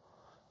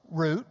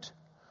route,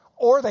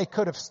 or they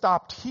could have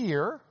stopped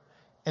here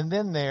and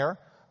then there,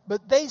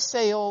 but they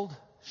sailed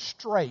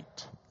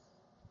straight.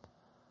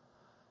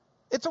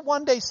 It's a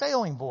one-day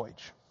sailing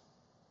voyage.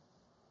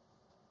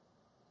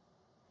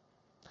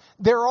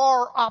 There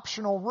are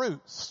optional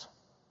routes.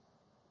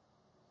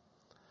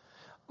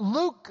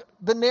 Luke,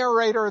 the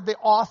narrator, the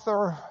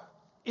author,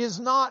 is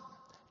not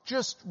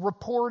just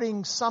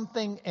reporting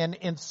something and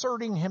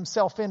inserting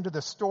himself into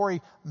the story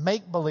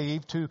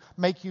make-believe to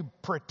make you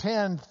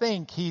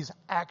think he's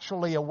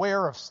actually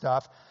aware of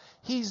stuff.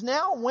 He's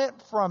now went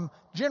from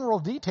general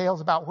details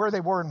about where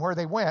they were and where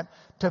they went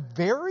to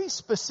very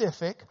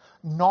specific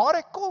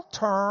nautical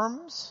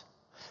terms,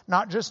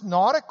 not just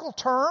nautical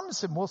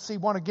terms, and we'll see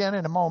one again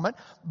in a moment,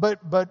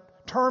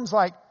 but terms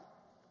like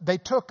they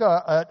took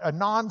a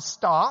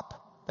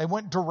non-stop, they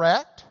went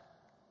direct,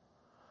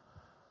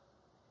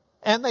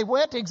 and they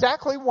went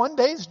exactly one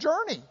day's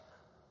journey.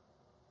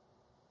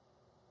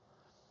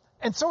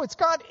 And so it's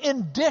got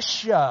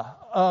indicia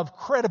of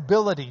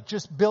credibility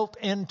just built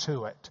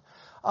into it.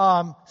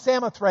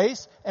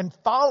 Samothrace and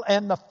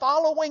the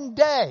following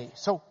day.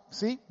 So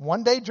see,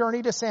 one day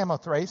journey to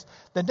Samothrace,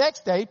 the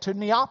next day to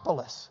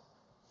Neapolis,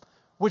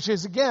 which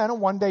is again a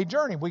one day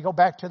journey. We go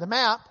back to the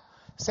map.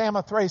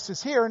 Samothrace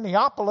is here.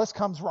 Neapolis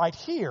comes right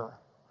here.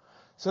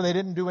 So they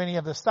didn't do any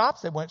of the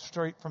stops. They went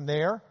straight from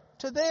there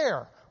to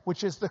there,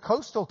 which is the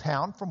coastal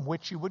town from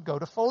which you would go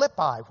to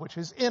Philippi, which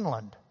is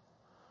inland,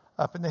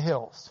 up in the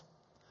hills.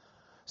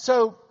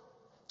 So,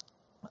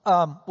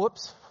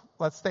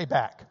 let's stay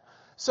back.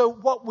 So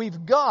what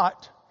we've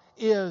got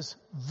is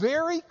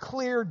very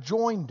clear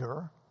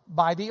joinder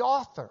by the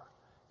author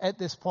at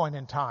this point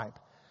in time.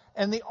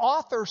 And the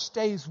author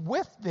stays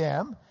with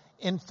them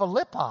in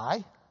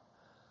Philippi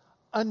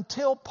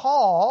until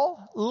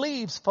Paul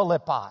leaves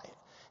Philippi.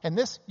 And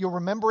this, you'll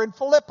remember in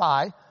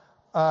Philippi,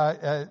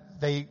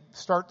 they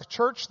start the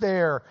church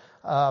there.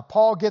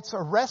 Paul gets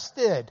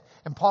arrested,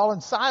 and Paul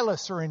and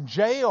Silas are in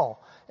jail,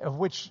 of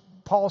which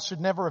Paul should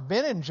never have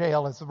been in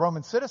jail as a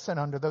Roman citizen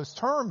under those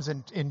terms,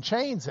 in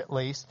chains at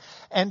least.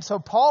 And so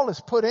Paul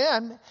is put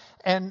in,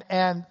 and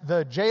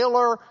the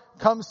jailer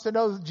comes to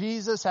know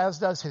Jesus, as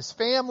does his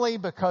family,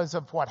 because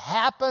of what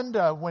happened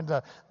when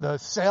the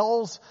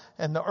cells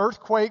and the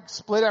earthquake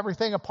split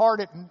everything apart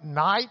at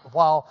night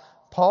while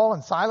Paul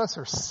and Silas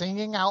are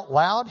singing out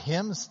loud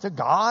hymns to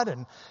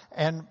God.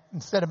 And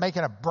instead of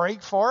making a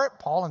break for it,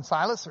 Paul and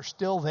Silas are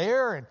still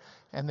there,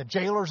 and the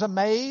jailer's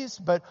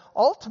amazed. But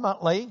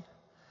ultimately,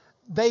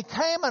 they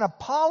came and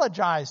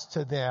apologized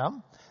to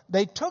them.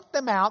 They took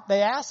them out.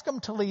 They asked them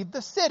to leave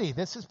the city.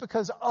 This is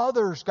because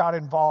others got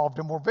involved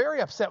and were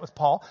very upset with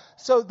Paul.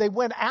 So they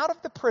went out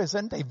of the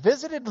prison. They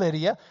visited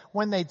Lydia.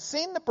 When they'd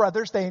seen the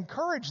brothers, they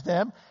encouraged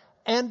them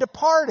and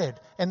departed.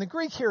 And the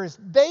Greek here is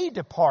they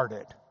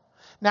departed.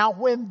 Now,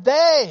 when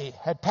they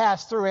had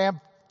passed through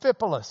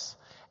Amphipolis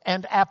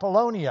and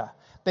Apollonia,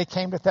 they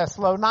came to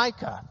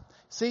Thessalonica.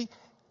 See,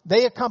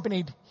 they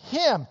accompanied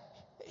him.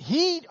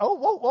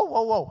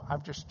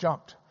 I've just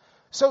jumped.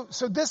 So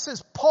this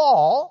is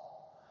Paul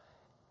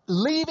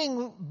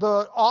leaving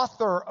the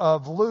author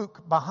of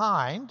Luke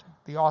behind,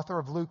 the author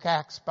of Luke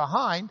Acts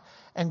behind,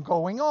 and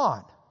going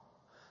on.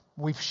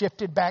 We've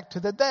shifted back to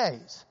the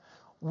days.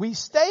 We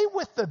stay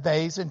with the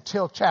days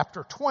until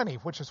chapter 20,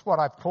 which is what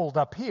I've pulled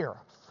up here,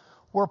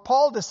 where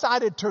Paul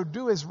decided to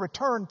do his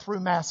return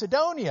through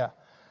Macedonia.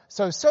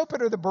 So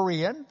Sopater the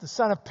Berean, the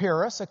son of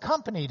Pyrrhus,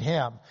 accompanied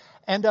him.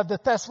 And of the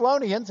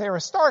Thessalonians,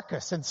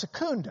 Aristarchus and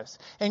Secundus,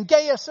 and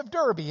Gaius of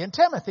Derbe, and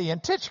Timothy,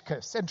 and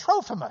Tychicus, and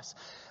Trophimus.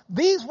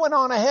 These went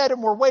on ahead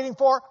and were waiting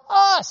for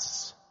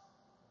us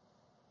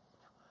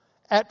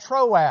at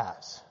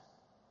Troas.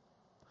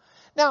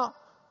 Now,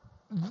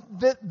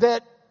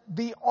 that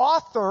the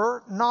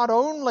author not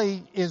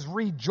only is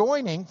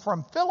rejoining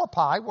from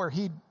Philippi, where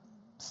he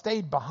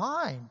stayed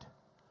behind,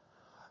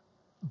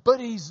 but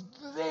he's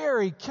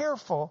very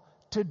careful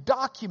to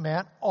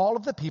document all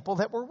of the people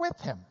that were with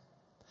him.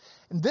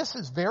 And this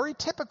is very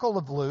typical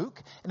of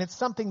Luke, and it's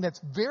something that's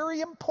very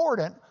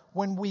important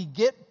when we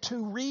get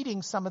to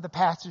reading some of the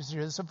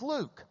passages of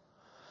Luke.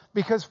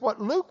 Because what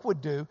Luke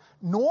would do,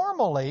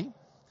 normally,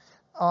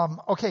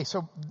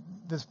 so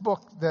this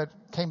book that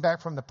came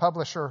back from the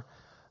publisher,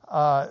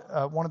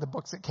 one of the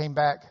books that came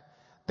back,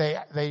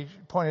 they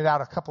pointed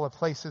out a couple of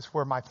places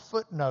where my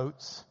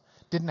footnotes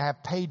didn't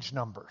have page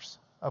numbers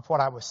of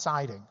what I was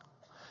citing.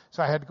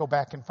 So I had to go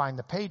back and find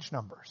the page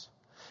numbers.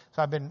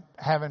 So I've been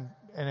having,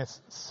 and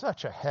it's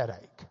such a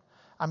headache.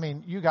 I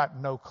mean, you got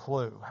no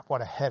clue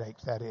what a headache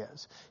that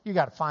is. You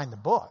got to find the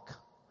book.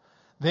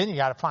 Then you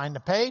got to find the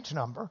page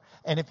number.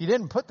 And if you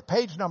didn't put the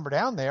page number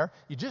down there,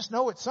 you just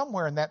know it's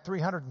somewhere in that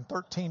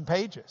 313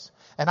 pages.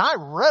 And I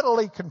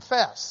readily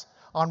confess,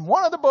 on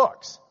one of the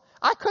books,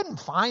 I couldn't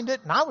find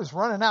it, and I was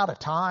running out of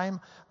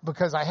time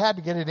because I had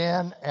to get it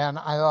in. And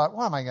I thought,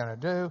 what am I going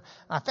to do? And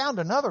I found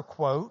another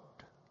quote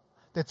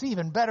that's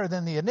even better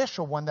than the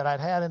initial one that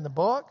I'd had in the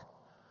book.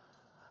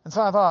 And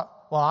so I thought,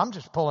 well, I'm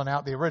just pulling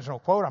out the original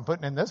quote. I'm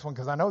putting in this one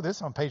because I know this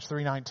is on page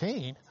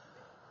 319.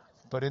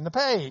 Put in the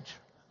page.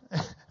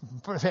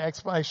 For the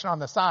explanation on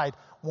the side.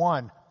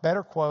 1,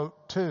 better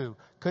quote. 2,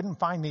 couldn't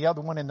find the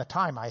other one in the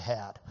time I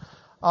had.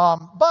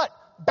 But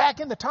back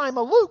in the time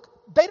of Luke,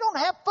 they don't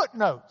have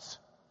footnotes.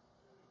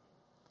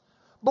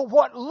 But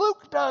what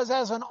Luke does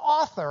as an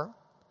author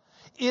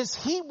is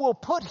he will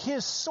put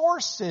his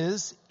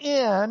sources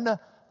in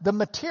the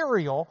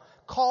material,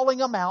 calling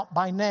them out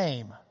by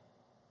name.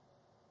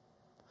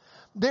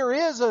 There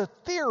is a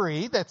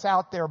theory that's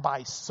out there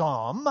by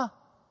some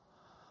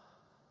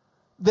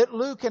that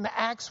Luke and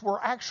Acts were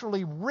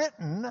actually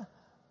written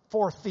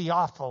for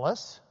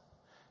Theophilus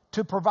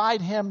to provide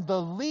him the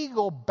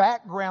legal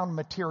background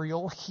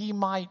material he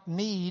might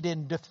need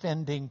in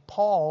defending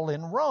Paul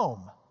in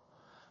Rome.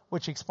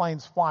 which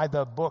explains why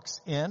the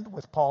books end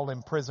with Paul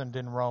imprisoned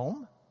in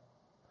Rome,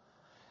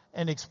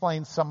 and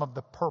explains some of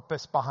the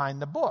purpose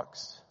behind the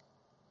books.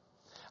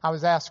 I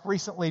was asked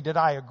recently, did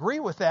I agree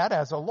with that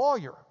as a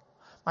lawyer?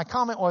 My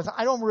comment was,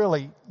 I don't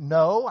really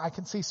know. I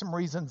can see some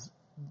reasons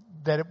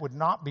that it would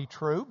not be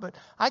true, but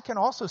I can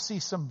also see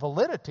some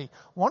validity.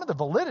 One of the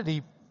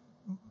validity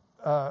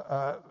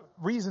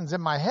reasons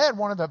in my head,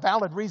 one of the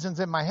valid reasons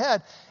in my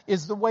head,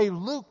 is the way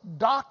Luke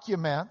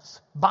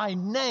documents by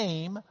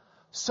name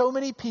so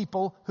many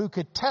people who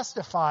could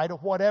testify to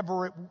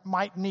whatever it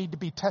might need to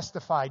be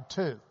testified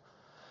to.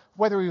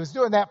 Whether he was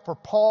doing that for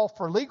Paul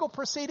for legal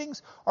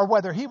proceedings, or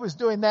whether he was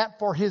doing that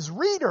for his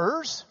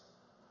readers,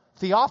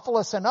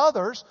 Theophilus and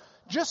others,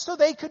 just so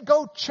they could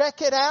go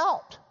check it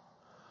out.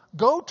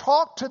 Go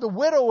talk to the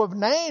widow of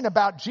Nain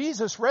about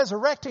Jesus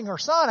resurrecting her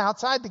son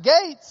outside the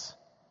gates.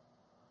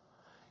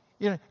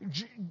 You know,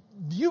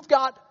 you've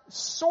got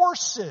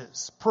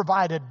sources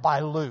provided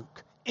by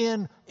Luke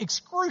in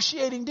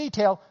excruciating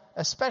detail,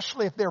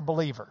 especially if they're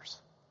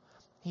believers.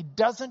 He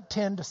doesn't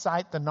tend to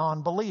cite the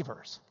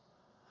non-believers.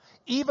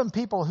 Even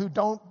people who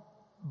don't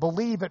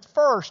believe at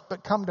first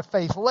but come to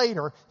faith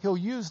later, he'll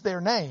use their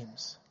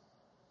names.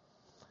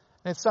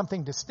 And it's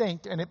something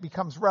distinct, and it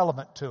becomes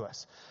relevant to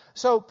us.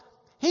 So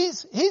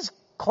he's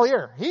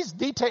clear. He's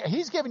detailed.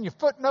 He's giving you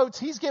footnotes.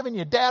 He's giving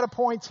you data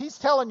points. He's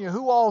telling you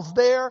who all's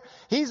there.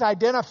 He's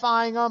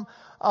identifying them.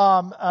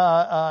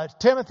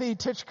 Timothy,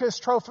 Tychicus,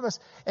 Trophimus.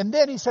 And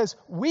then he says,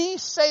 we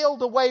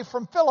sailed away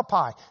from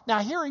Philippi. Now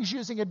here he's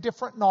using a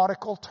different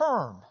nautical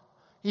term.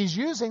 He's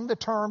using the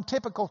term,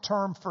 typical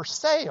term for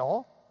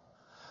sail,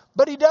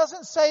 but he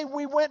doesn't say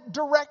we went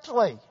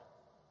directly.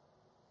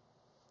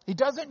 He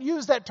doesn't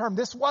use that term.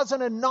 This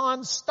wasn't a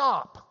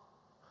non-stop.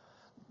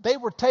 They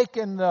were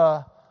taking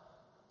the,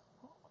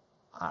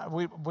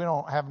 we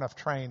don't have enough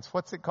trains.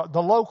 What's it called?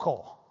 The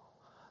local.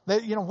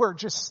 Where it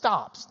just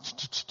stops.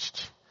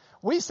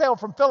 We sailed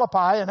from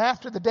Philippi, and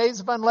after the days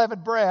of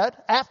unleavened bread,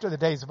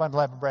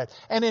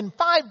 and in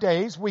 5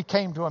 days we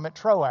came to him at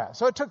Troas.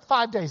 So it took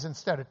 5 days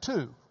instead of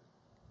 2,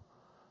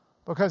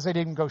 because they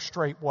didn't go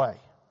straight way.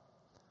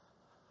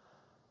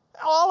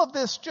 All of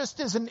this just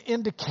is an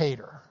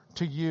indicator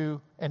to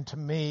you and to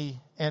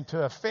me and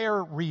to a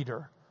fair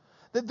reader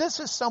that this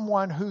is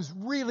someone who's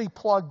really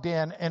plugged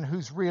in and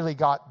who's really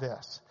got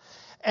this.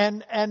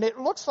 And it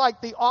looks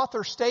like the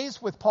author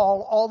stays with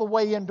Paul all the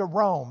way into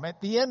Rome.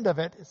 At the end of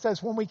it, it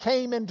says, when we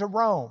came into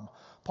Rome,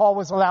 Paul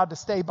was allowed to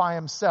stay by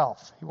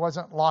himself. He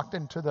wasn't locked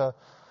into the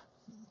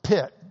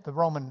pit, the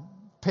Roman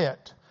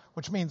pit,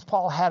 which means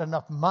Paul had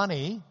enough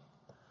money,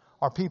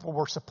 or people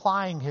were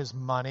supplying his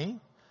money,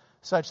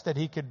 such that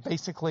he could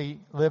basically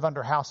live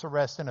under house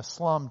arrest in a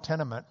slum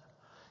tenement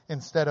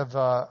instead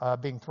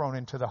of being thrown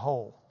into the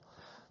hole.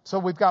 So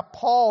we've got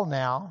Paul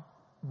now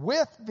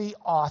with the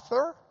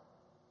author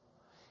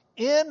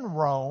in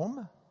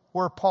Rome,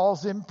 where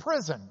Paul's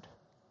imprisoned.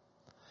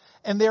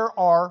 And there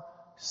are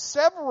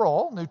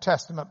several New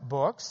Testament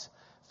books.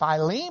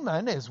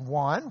 Philemon is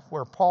one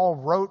where Paul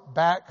wrote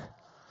back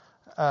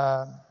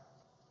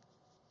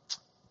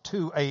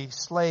to a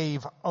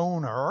slave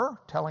owner,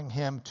 telling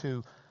him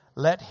to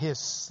let his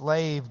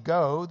slave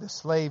go, the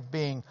slave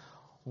being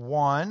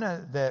one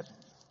that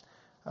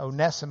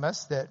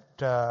Onesimus that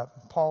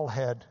Paul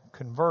had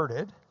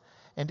converted.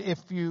 And if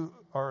you,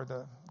 or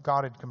the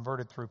God had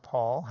converted through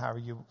Paul, however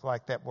you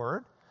like that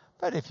word.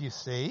 But if you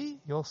see,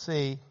 you'll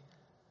see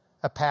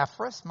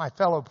Epaphras, my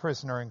fellow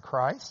prisoner in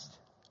Christ.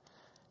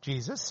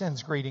 Jesus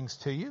sends greetings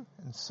to you,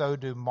 and so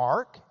do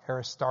Mark,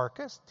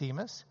 Aristarchus,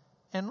 Demas,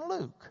 and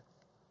Luke,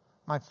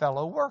 my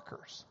fellow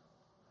workers.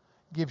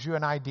 Gives you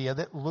an idea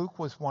that Luke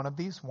was one of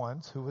these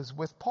ones who was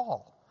with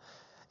Paul.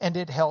 And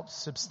it helps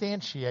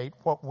substantiate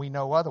what we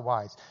know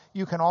otherwise.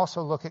 You can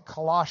also look at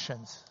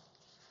Colossians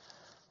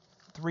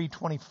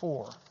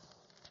 3:24. I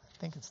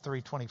think it's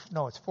 3:20.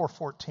 No, it's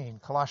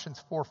 4:14.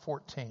 Colossians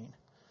 4:14.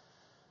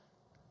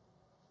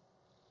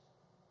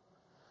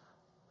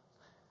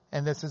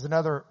 And this is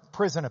another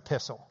prison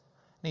epistle.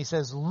 And he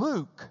says,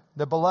 Luke,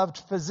 the beloved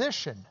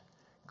physician,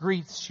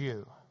 greets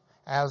you,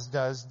 as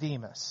does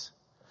Demas.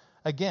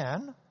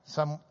 Again,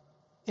 some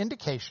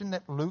indication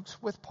that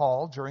Luke's with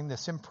Paul during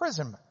this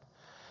imprisonment.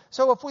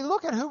 So if we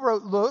look at who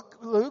wrote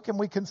Luke, and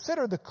we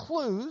consider the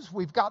clues,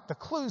 we've got the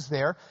clues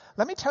there.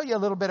 Let me tell you a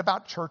little bit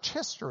about church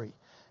history.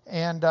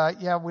 And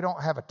we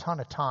don't have a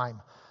ton of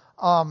time.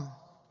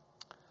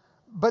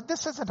 But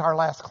this isn't our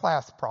last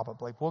class,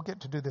 probably. We'll get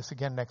to do this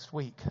again next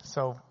week.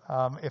 So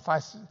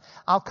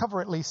I'll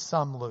cover at least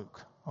some Luke,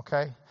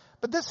 okay?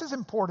 But this is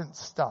important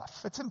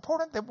stuff. It's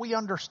important that we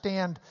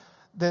understand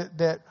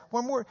that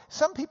when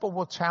some people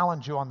will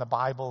challenge you on the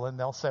Bible and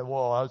they'll say,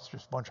 well, that's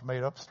just a bunch of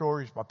made up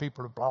stories by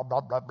people, blah,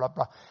 blah, blah, blah,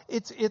 blah.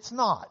 It's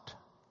not.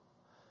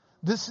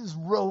 This is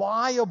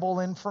reliable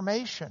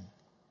information.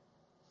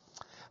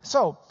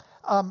 So,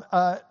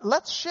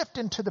 let's shift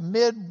into the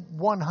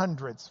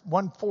mid-100s,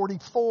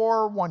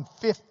 144,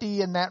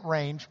 150, in that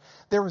range.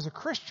 There was a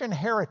Christian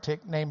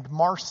heretic named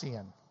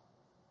Marcion.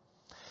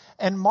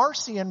 And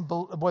Marcion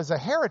was a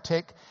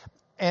heretic,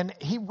 and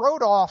he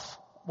wrote off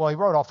he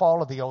wrote off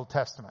all of the Old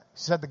Testament. He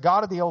said the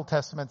God of the Old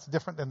Testament is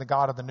different than the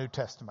God of the New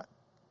Testament.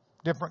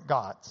 Different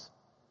gods.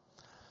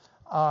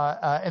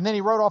 And then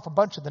he wrote off a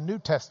bunch of the New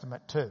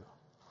Testament too,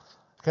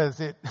 because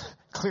it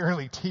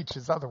clearly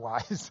teaches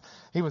otherwise.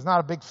 He was not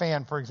a big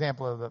fan, for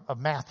example, of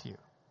Matthew.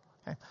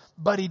 Okay?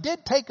 But he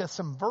did take us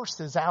some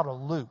verses out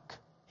of Luke.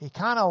 He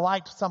kind of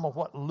liked some of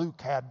what Luke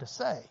had to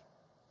say.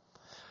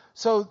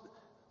 So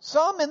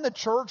some in the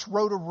church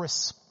wrote a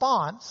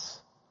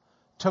response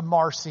to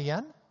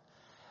Marcion,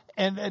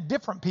 and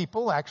different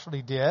people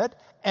actually did.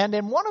 And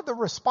in one of the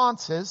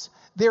responses,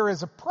 there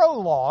is a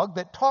prologue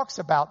that talks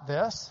about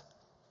this.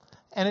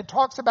 And it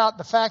talks about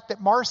the fact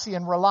that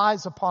Marcion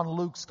relies upon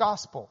Luke's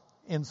gospel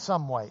in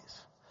some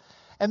ways.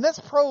 And this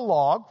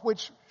prologue,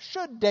 which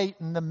should date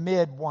in the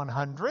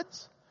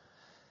mid-100s,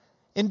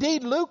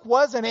 indeed Luke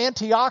was an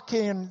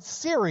Antiochian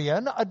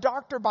Syrian, a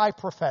doctor by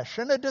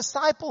profession, a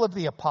disciple of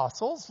the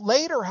apostles.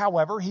 Later,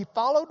 however, he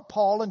followed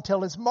Paul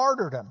until his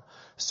martyrdom,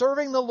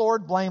 serving the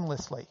Lord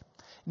blamelessly.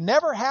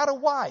 Never had a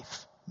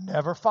wife,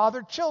 never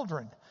fathered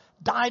children,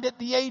 died at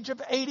the age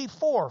of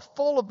 84,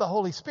 full of the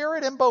Holy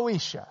Spirit in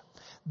Boeotia.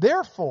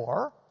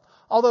 Therefore,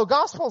 although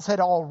Gospels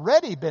had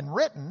already been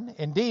written,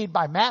 indeed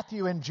by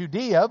Matthew in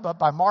Judea, but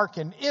by Mark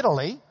in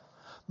Italy,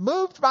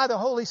 moved by the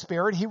Holy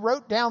Spirit, he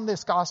wrote down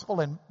this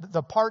Gospel in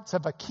the parts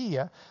of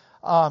Achaia,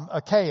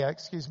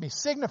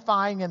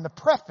 signifying in the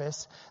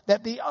preface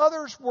that the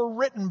others were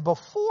written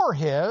before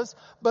his,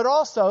 but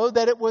also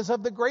that it was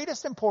of the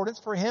greatest importance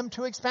for him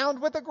to expound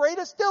with the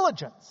greatest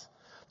diligence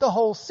the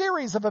whole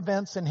series of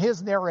events in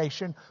his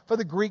narration for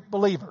the Greek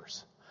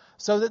believers,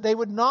 so that they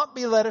would not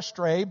be led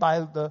astray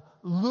by the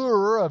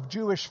lure of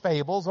Jewish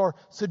fables or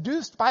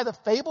seduced by the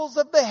fables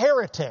of the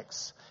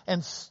heretics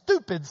and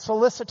stupid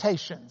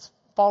solicitations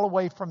fall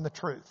away from the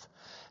truth.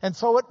 And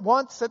so at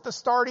once at the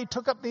start he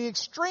took up the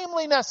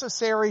extremely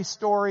necessary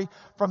story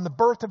from the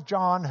birth of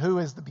John, who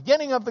is the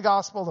beginning of the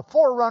gospel, the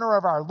forerunner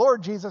of our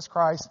Lord Jesus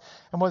Christ,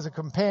 and was a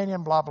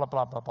companion, blah, blah,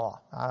 blah, blah, blah.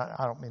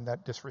 I don't mean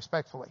that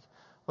disrespectfully.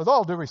 With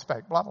all due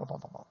respect, blah, blah, blah,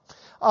 blah,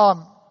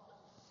 blah.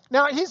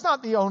 Now, he's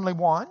not the only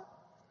one.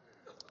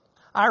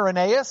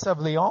 Irenaeus of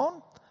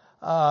Lyon,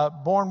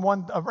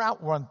 born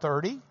around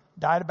 130,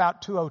 died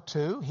about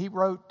 202. He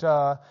wrote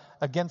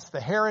against the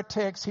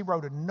heretics. He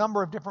wrote a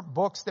number of different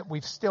books that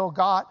we've still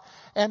got.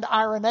 And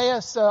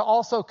Irenaeus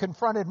also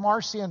confronted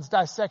Marcion's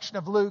dissection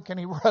of Luke, and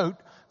he wrote,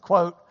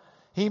 quote,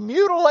 "He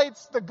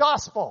mutilates the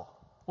gospel,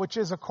 which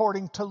is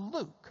according to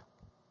Luke."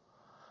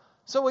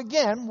 So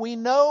again, we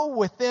know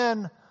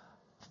within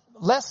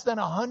less than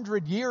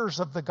 100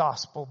 years of the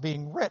gospel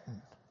being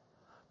written,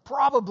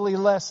 probably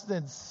less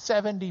than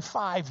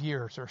 75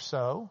 years or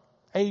so,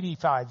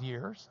 85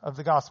 years of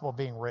the gospel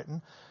being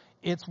written,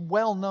 it's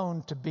well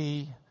known to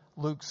be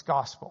Luke's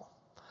gospel.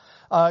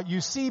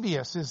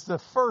 Eusebius is the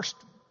first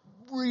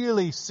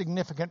really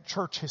significant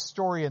church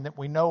historian that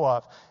we know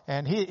of,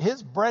 and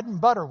his bread and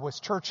butter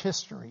was church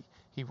history.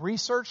 He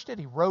researched it,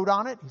 he wrote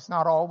on it. He's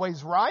not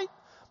always right,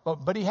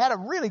 but he had a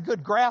really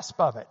good grasp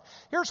of it.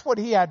 Here's what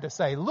he had to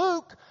say.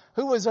 Luke,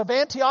 who was of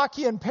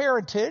Antiochian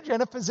parentage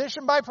and a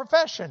physician by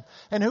profession,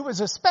 and who was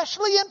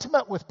especially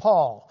intimate with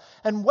Paul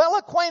and well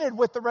acquainted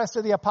with the rest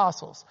of the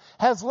apostles,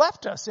 has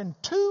left us in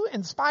 2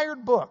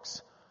 inspired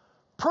books,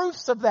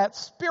 proofs of that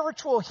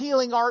spiritual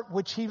healing art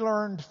which he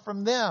learned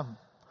from them.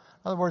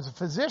 In other words, a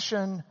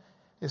physician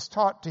is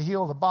taught to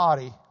heal the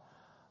body,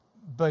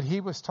 but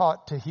he was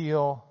taught to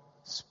heal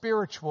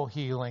spiritual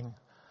healing.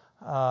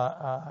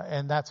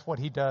 And that's what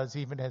he does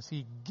even as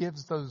he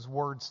gives those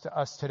words to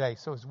us today.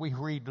 So as we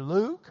read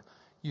Luke,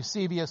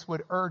 Eusebius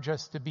would urge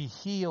us to be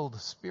healed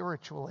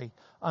spiritually,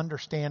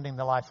 understanding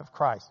the life of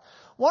Christ.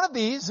 One of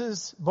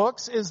these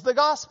books is the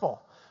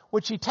Gospel,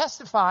 which he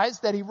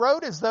testifies that he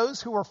wrote as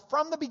those who were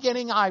from the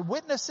beginning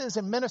eyewitnesses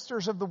and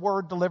ministers of the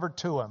word delivered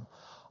to him,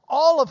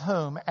 all of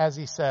whom, as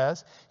he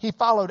says, he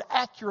followed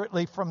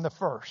accurately from the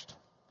first.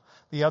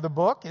 The other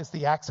book is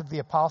the Acts of the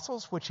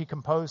Apostles, which he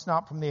composed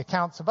not from the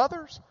accounts of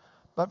others,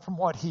 but from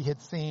what he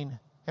had seen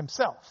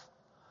himself.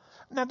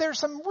 Now, there's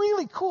some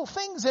really cool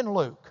things in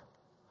Luke.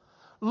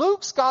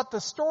 Luke's got the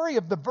story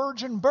of the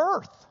virgin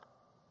birth,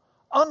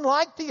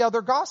 unlike the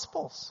other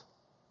Gospels.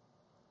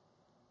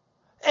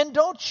 And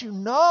don't you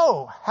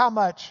know how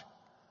much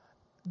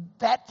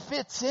that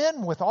fits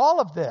in with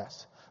all of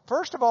this?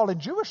 First of all, in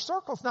Jewish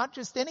circles, not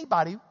just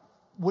anybody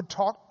would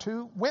talk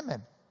to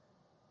women.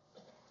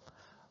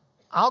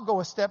 I'll go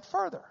a step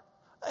further,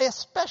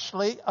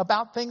 especially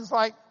about things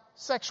like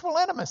sexual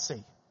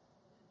intimacy.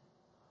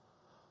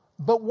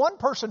 But one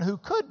person who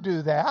could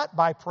do that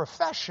by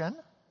profession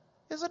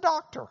is a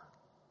doctor.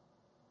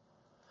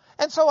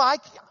 And so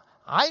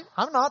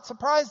I'm not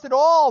surprised at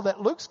all that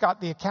Luke's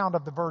got the account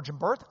of the virgin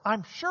birth.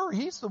 I'm sure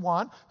he's the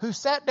one who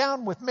sat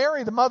down with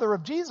Mary, the mother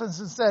of Jesus,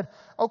 and said,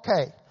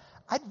 okay,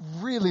 I'd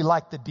really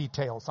like the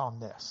details on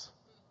this.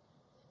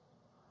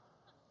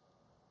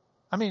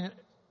 I mean,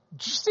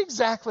 just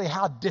exactly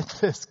how did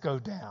this go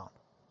down?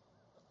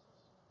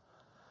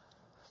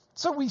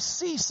 So we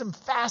see some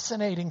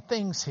fascinating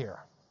things here.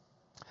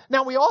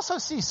 Now we also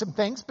see some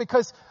things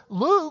because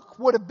Luke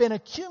would have been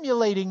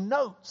accumulating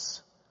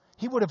notes.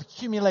 He would have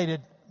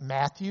accumulated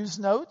Matthew's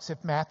notes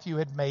if Matthew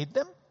had made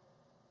them.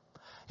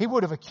 He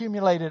would have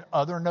accumulated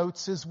other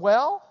notes as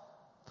well.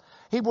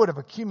 He would have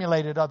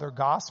accumulated other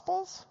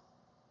gospels.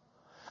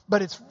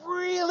 But it's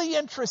really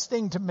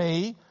interesting to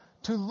me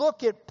to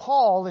look at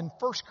Paul in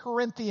 1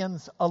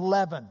 Corinthians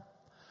 11.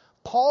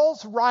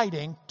 Paul's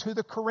writing to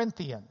the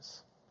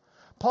Corinthians.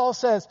 Paul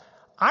says,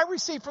 I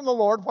received from the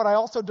Lord what I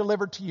also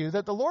delivered to you,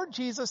 that the Lord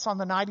Jesus on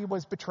the night he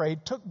was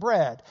betrayed took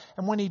bread.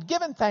 And when he'd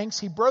given thanks,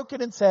 he broke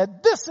it and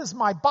said, this is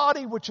my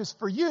body which is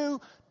for you.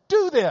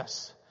 Do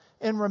this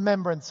in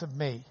remembrance of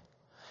me.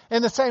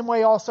 In the same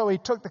way also he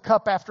took the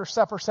cup after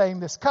supper, saying,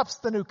 this cup's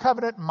the new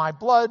covenant in my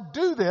blood.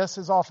 Do this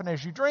as often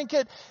as you drink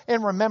it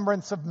in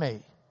remembrance of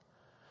me.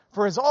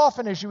 For as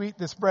often as you eat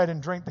this bread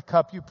and drink the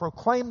cup, you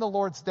proclaim the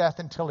Lord's death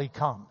until he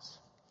comes.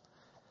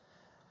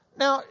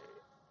 Now,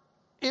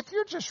 if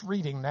you're just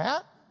reading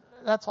that,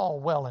 that's all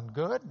well and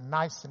good,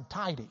 nice and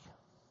tidy.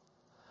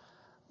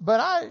 But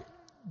I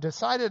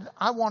decided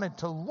I wanted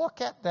to look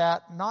at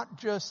that, not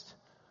just,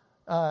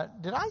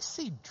 did I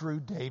see Drew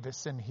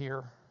Davis in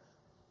here?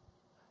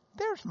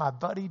 There's my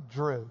buddy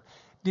Drew.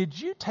 Did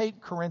you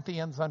take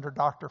Corinthians under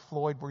Dr.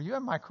 Floyd? Were you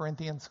in my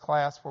Corinthians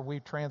class where we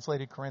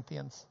translated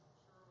Corinthians?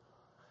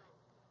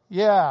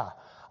 Yeah.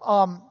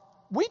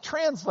 We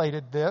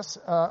translated this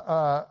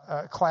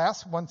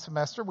class one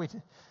semester.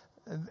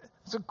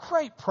 It's a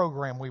great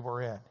program we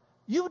were in.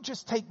 You would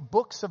just take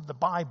books of the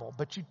Bible,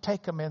 but you'd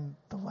take them in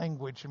the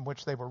language in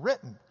which they were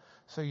written.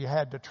 So you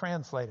had to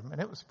translate them,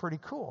 and it was pretty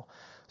cool.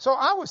 So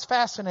I was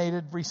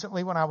fascinated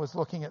recently when I was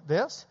looking at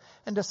this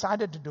and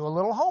decided to do a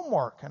little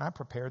homework, and I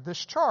prepared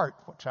this chart,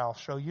 which I'll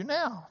show you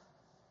now.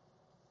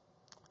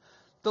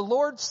 The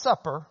Lord's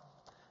Supper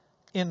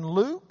in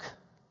Luke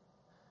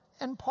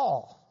and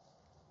Paul.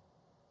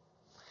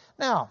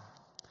 Now,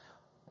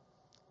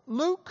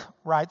 Luke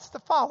writes the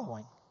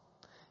following.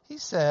 He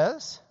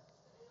says,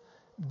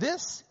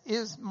 this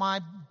is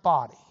my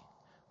body,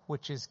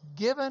 which is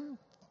given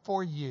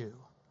for you.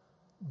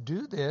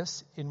 Do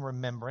this in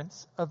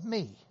remembrance of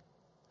me.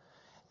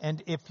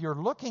 And if you're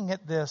looking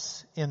at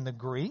this in the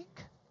Greek,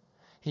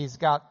 he's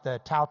got the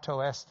tauto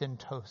estin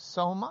to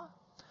soma.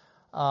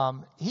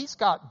 He's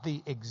got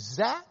the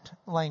exact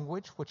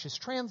language, which is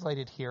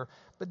translated here,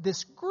 but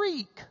this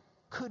Greek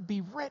could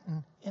be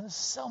written in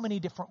so many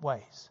different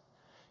ways.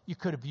 You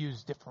could have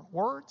used different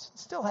words and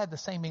still had the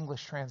same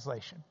English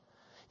translation.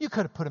 You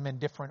could have put them in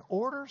different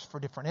orders for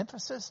different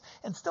emphasis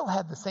and still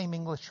had the same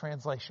English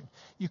translation.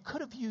 You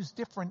could have used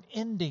different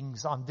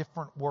endings on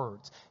different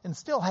words and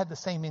still had the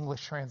same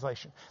English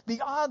translation.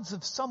 The odds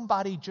of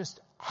somebody just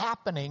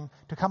happening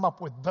to come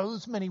up with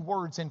those many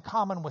words in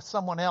common with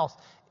someone else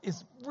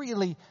is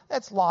really,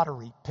 that's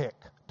lottery pick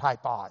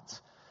type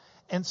odds.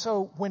 And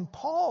so when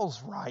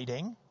Paul's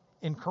writing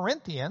in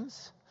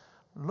Corinthians,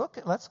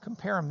 let's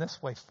compare them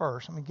this way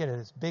first. Let me get it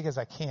as big as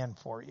I can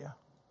for you.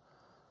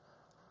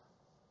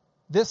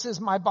 This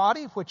is my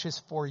body, which is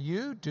for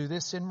you. Do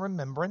this in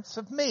remembrance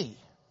of me.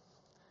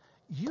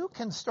 You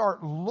can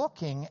start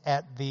looking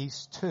at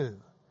these two.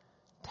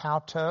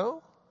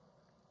 Tauto,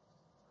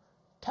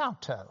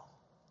 tauto.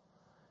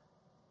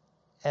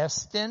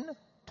 Estin,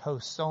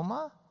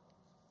 tosoma.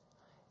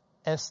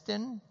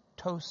 Estin,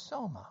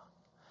 tosoma.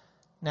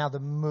 Now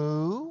the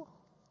mu,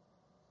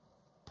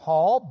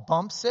 Paul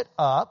bumps it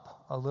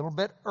up a little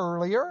bit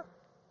earlier,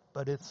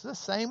 but it's the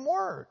same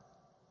word.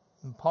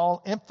 And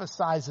Paul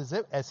emphasizes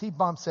it as he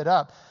bumps it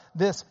up.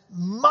 This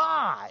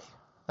my,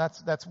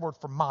 that's word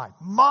for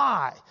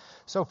my.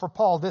 So for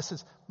Paul, this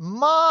is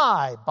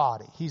my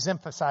body. He's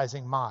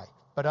emphasizing my.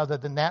 But other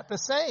than that, the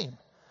same.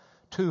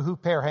 Tu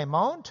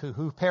huperhemon.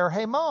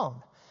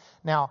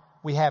 Now,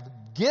 we have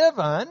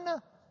given,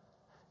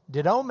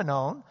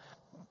 didomenon,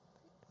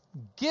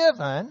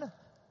 given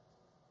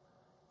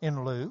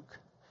in Luke.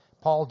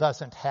 Paul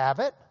doesn't have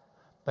it,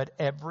 but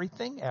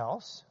everything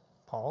else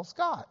Paul's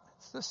got.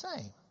 It's the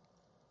same.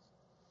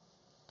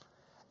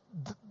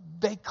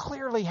 They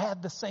clearly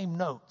had the same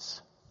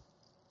notes.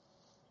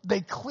 They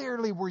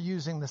clearly were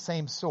using the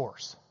same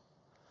source.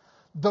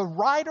 The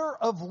writer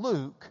of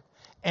Luke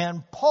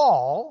and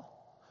Paul,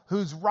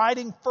 who's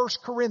writing 1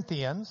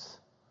 Corinthians,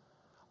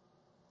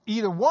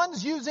 either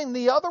one's using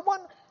the other one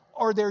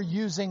or they're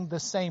using the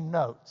same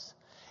notes.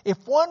 If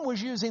one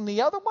was using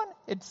the other one,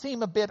 it'd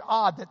seem a bit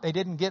odd that they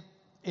didn't get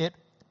it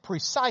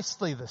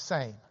precisely the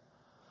same.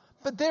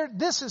 But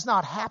this is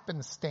not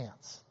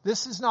happenstance.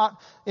 This is not,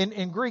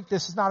 in Greek,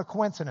 this is not a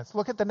coincidence.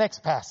 Look at the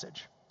next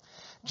passage.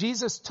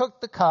 Jesus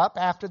took the cup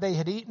after they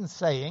had eaten,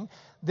 saying,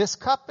 this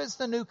cup is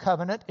the new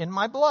covenant in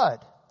my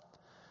blood.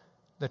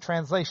 The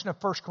translation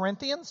of 1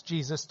 Corinthians,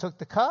 Jesus took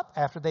the cup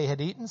after they had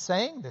eaten,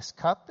 saying, this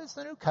cup is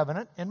the new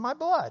covenant in my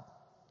blood.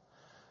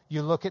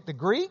 You look at the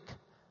Greek,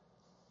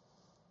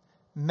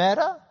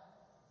 meta,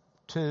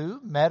 tu,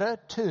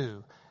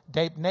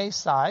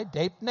 dapnesai,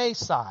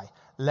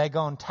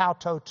 legon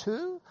tauto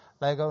tu,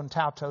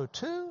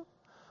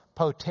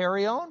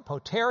 poterion,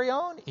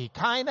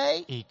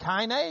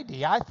 ikaine,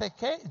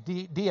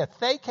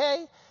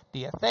 diatheke,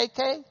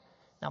 diatheke.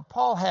 Now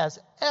Paul has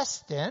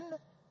estin,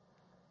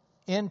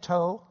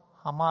 into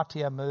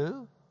hamatia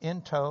mu,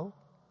 into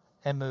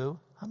emu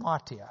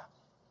hamatia,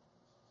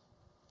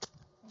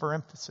 for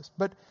emphasis.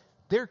 But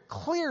they're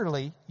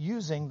clearly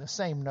using the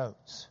same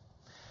notes.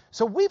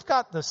 So we've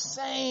got the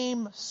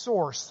same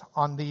source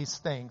on these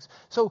things.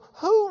 So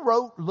who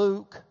wrote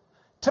Luke?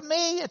 To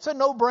me, it's a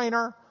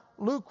no-brainer.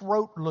 Luke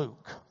wrote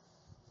Luke.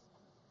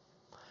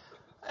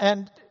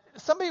 And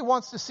somebody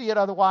wants to see it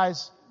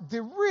otherwise,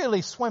 they're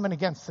really swimming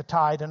against the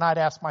tide, and I'd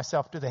ask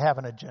myself, do they have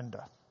an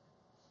agenda?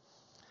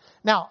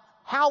 Now,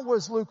 how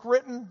was Luke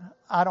written?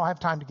 I don't have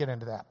time to get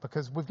into that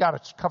because we've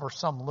got to cover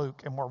some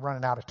Luke and we're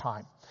running out of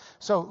time.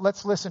 So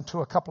let's listen to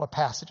a couple of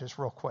passages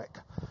real quick.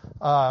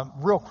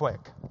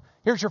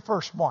 Here's your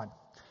first one.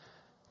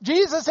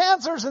 Jesus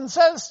answers and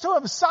says to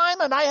him,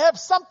 Simon, I have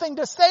something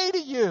to say to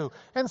you.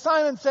 And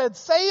Simon said,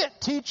 say it,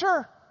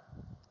 teacher.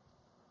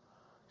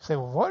 You say,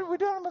 well, what are we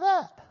doing with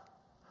that?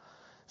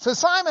 So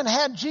Simon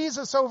had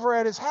Jesus over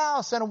at his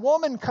house, and a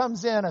woman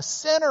comes in, a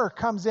sinner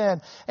comes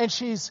in, and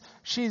she's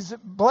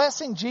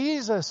blessing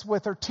Jesus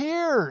with her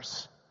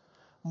tears,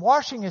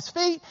 washing his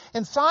feet.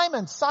 And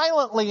Simon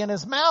silently in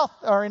his mouth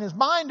or in his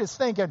mind is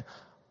thinking,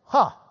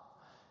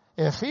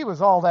 if he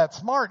was all that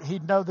smart,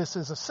 he'd know this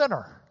is a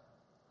sinner.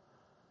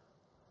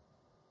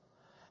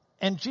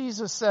 And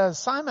Jesus says,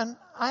 Simon,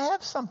 I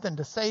have something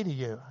to say to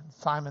you. And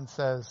Simon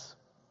says,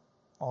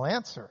 well,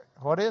 answer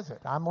it. What is it?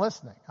 I'm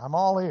listening. I'm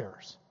all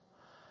ears.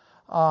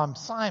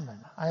 Simon,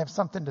 I have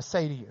something to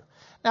say to you.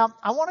 Now,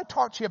 I want to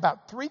talk to you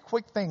about 3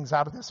 quick things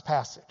out of this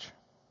passage.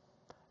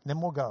 And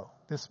then we'll go.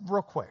 This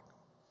real quick.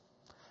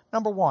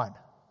 Number 1,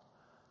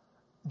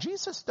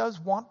 Jesus does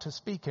want to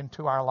speak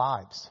into our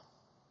lives.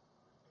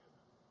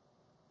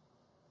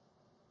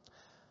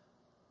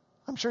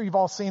 I'm sure you've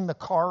all seen the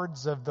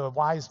cards of the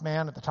wise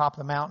man at the top of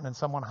the mountain and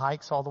someone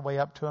hikes all the way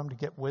up to him to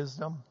get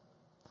wisdom.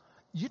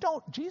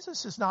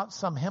 Jesus is not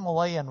some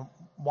Himalayan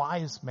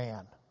wise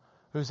man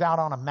who's out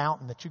on a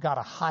mountain that you got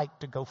to hike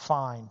to go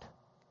find.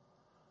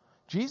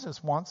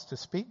 Jesus wants to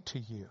speak to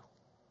you.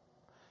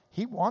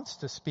 He wants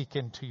to speak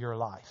into your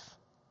life.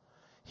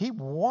 He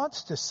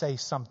wants to say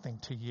something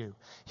to you.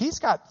 He's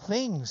got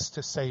things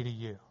to say to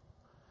you.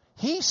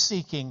 He's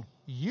seeking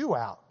you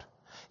out.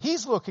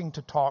 He's looking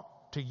to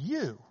talk to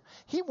you.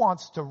 He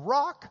wants to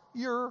rock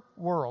your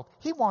world.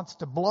 He wants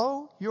to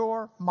blow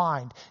your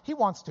mind. He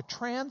wants to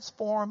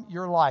transform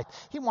your life.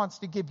 He wants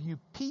to give you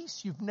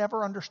peace you've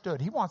never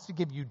understood. He wants to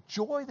give you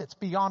joy that's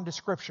beyond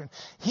description.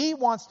 He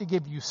wants to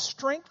give you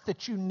strength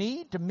that you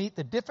need to meet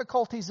the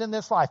difficulties in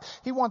this life.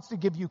 He wants to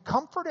give you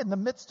comfort in the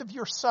midst of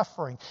your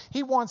suffering.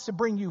 He wants to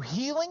bring you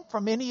healing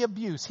from any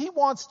abuse. He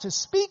wants to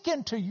speak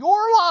into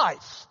your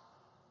life.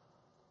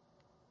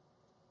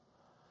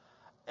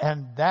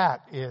 And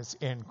that is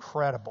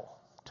incredible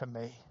to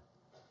me.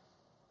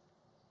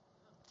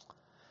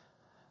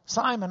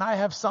 Simon, I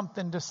have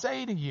something to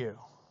say to you.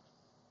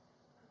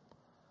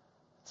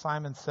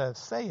 Simon says,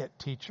 say it,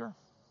 teacher.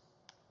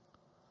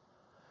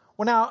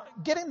 Well, now,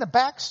 getting the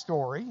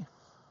backstory,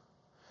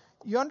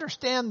 you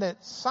understand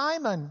that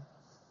Simon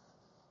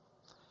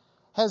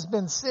has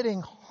been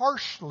sitting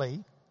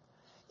harshly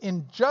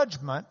in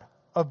judgment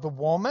of the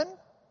woman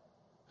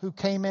who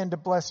came in to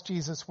bless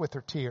Jesus with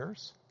her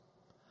tears.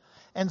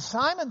 And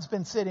Simon's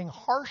been sitting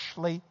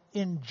harshly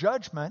in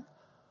judgment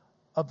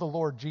of the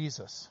Lord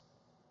Jesus.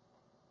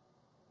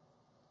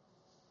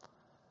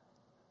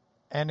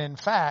 And in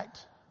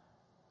fact,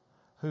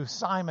 who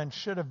Simon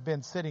should have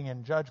been sitting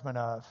in judgment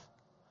of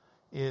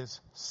is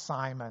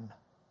Simon.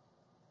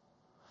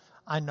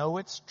 I know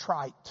it's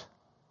trite,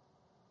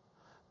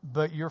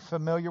 but you're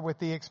familiar with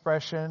the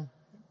expression,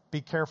 be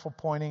careful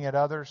pointing at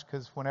others,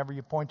 because whenever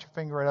you point your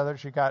finger at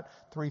others, you got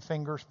 3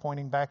 fingers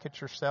pointing back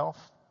at yourself.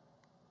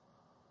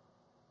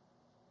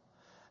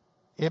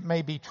 It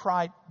may be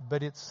trite,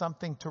 but it's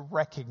something to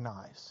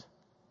recognize.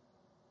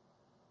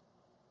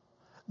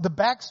 The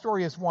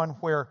backstory is one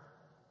where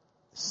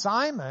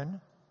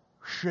Simon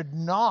should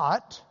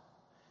not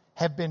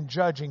have been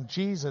judging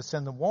Jesus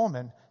and the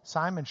woman.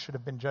 Simon should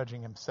have been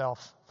judging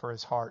himself for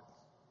his heart.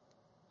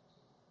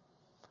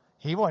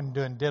 He wasn't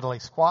doing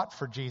diddly squat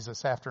for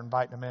Jesus after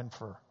inviting him in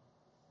for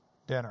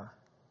dinner.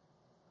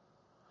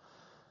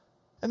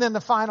 And then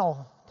the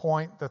final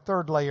point, the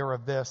third layer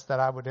of this that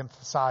I would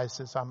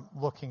emphasize as I'm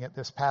looking at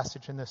this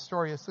passage and this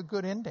story is the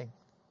good ending.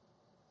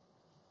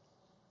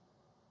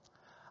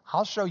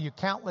 I'll show you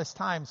countless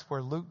times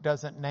where Luke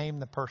doesn't name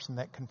the person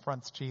that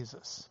confronts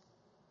Jesus.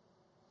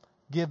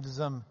 Gives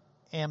them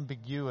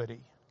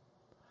ambiguity.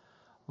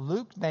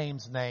 Luke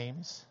names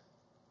names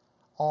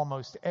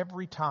almost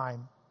every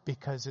time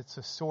because it's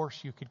a source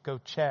you could go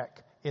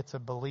check. It's a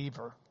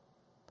believer.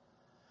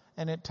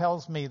 And it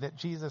tells me that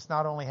Jesus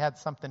not only had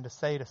something to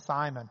say to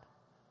Simon,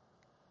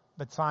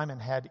 but Simon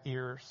had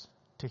ears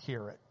to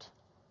hear it.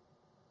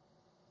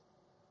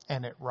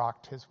 And it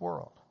rocked his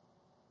world.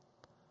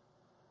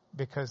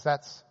 Because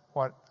that's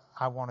what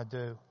I want to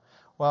do.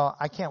 Well,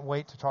 I can't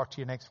wait to talk to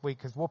you next week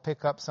because we'll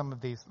pick up some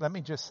of these. Let me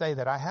just say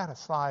that I had a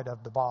slide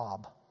of the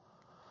Bob.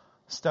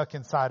 stuck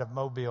inside of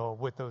Mobile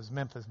with those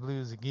Memphis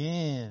Blues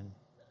again.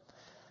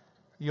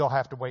 You'll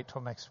have to wait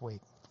till next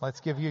week. Let's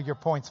give you your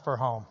points for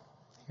home.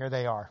 Here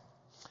they are.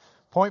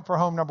 Point for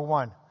home number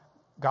 1.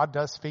 God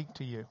does speak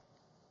to you.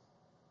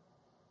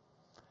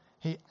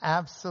 He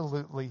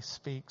absolutely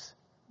speaks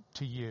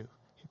to you.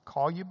 He'll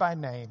call you by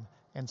name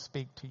and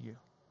speak to you.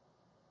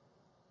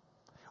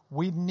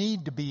 We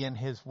need to be in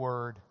His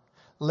Word.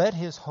 Let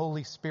His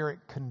Holy Spirit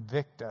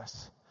convict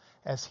us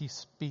as He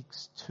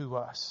speaks to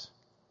us.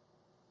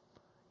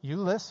 You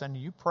listen,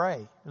 you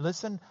pray.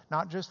 Listen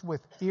not just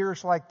with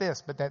ears like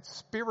this, but that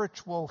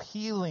spiritual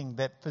healing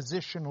that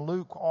physician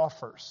Luke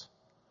offers.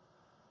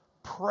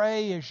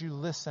 Pray as you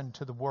listen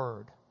to the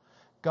Word.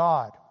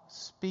 God,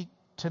 speak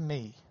to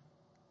me.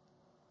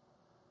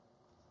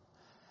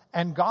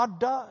 And God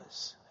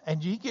does.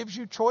 And He gives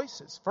you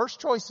choices. First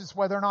choice is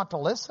whether or not to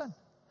listen.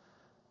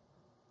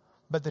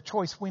 But the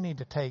choice we need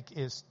to take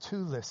is to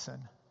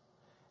listen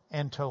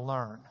and to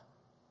learn.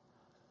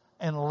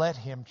 And let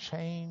Him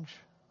change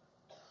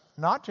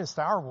not just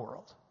our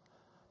world,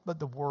 but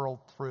the world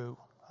through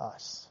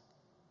us.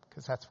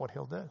 Because that's what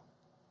He'll do. All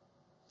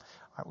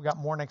right, we got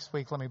more next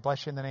week. Let me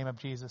bless you in the name of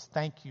Jesus.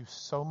 Thank you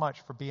so much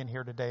for being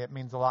here today. It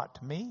means a lot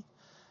to me.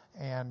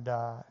 And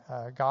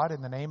God,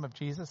 in the name of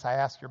Jesus, I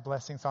ask your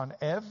blessings on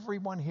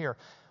everyone here.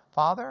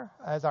 Father,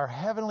 as our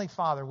Heavenly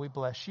Father, we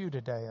bless you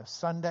today, a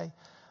Sunday,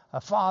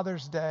 a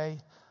Father's Day,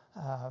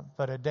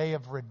 but a day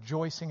of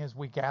rejoicing as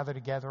we gather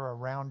together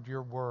around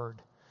your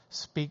word.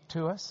 Speak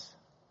to us.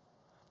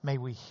 May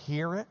we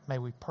hear it, may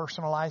we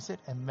personalize it,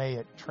 and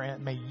may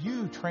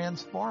you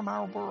transform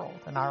our world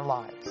and our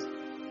lives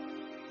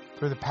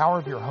through the power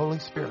of your Holy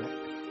Spirit.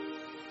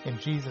 In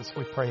Jesus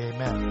we pray,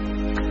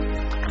 amen.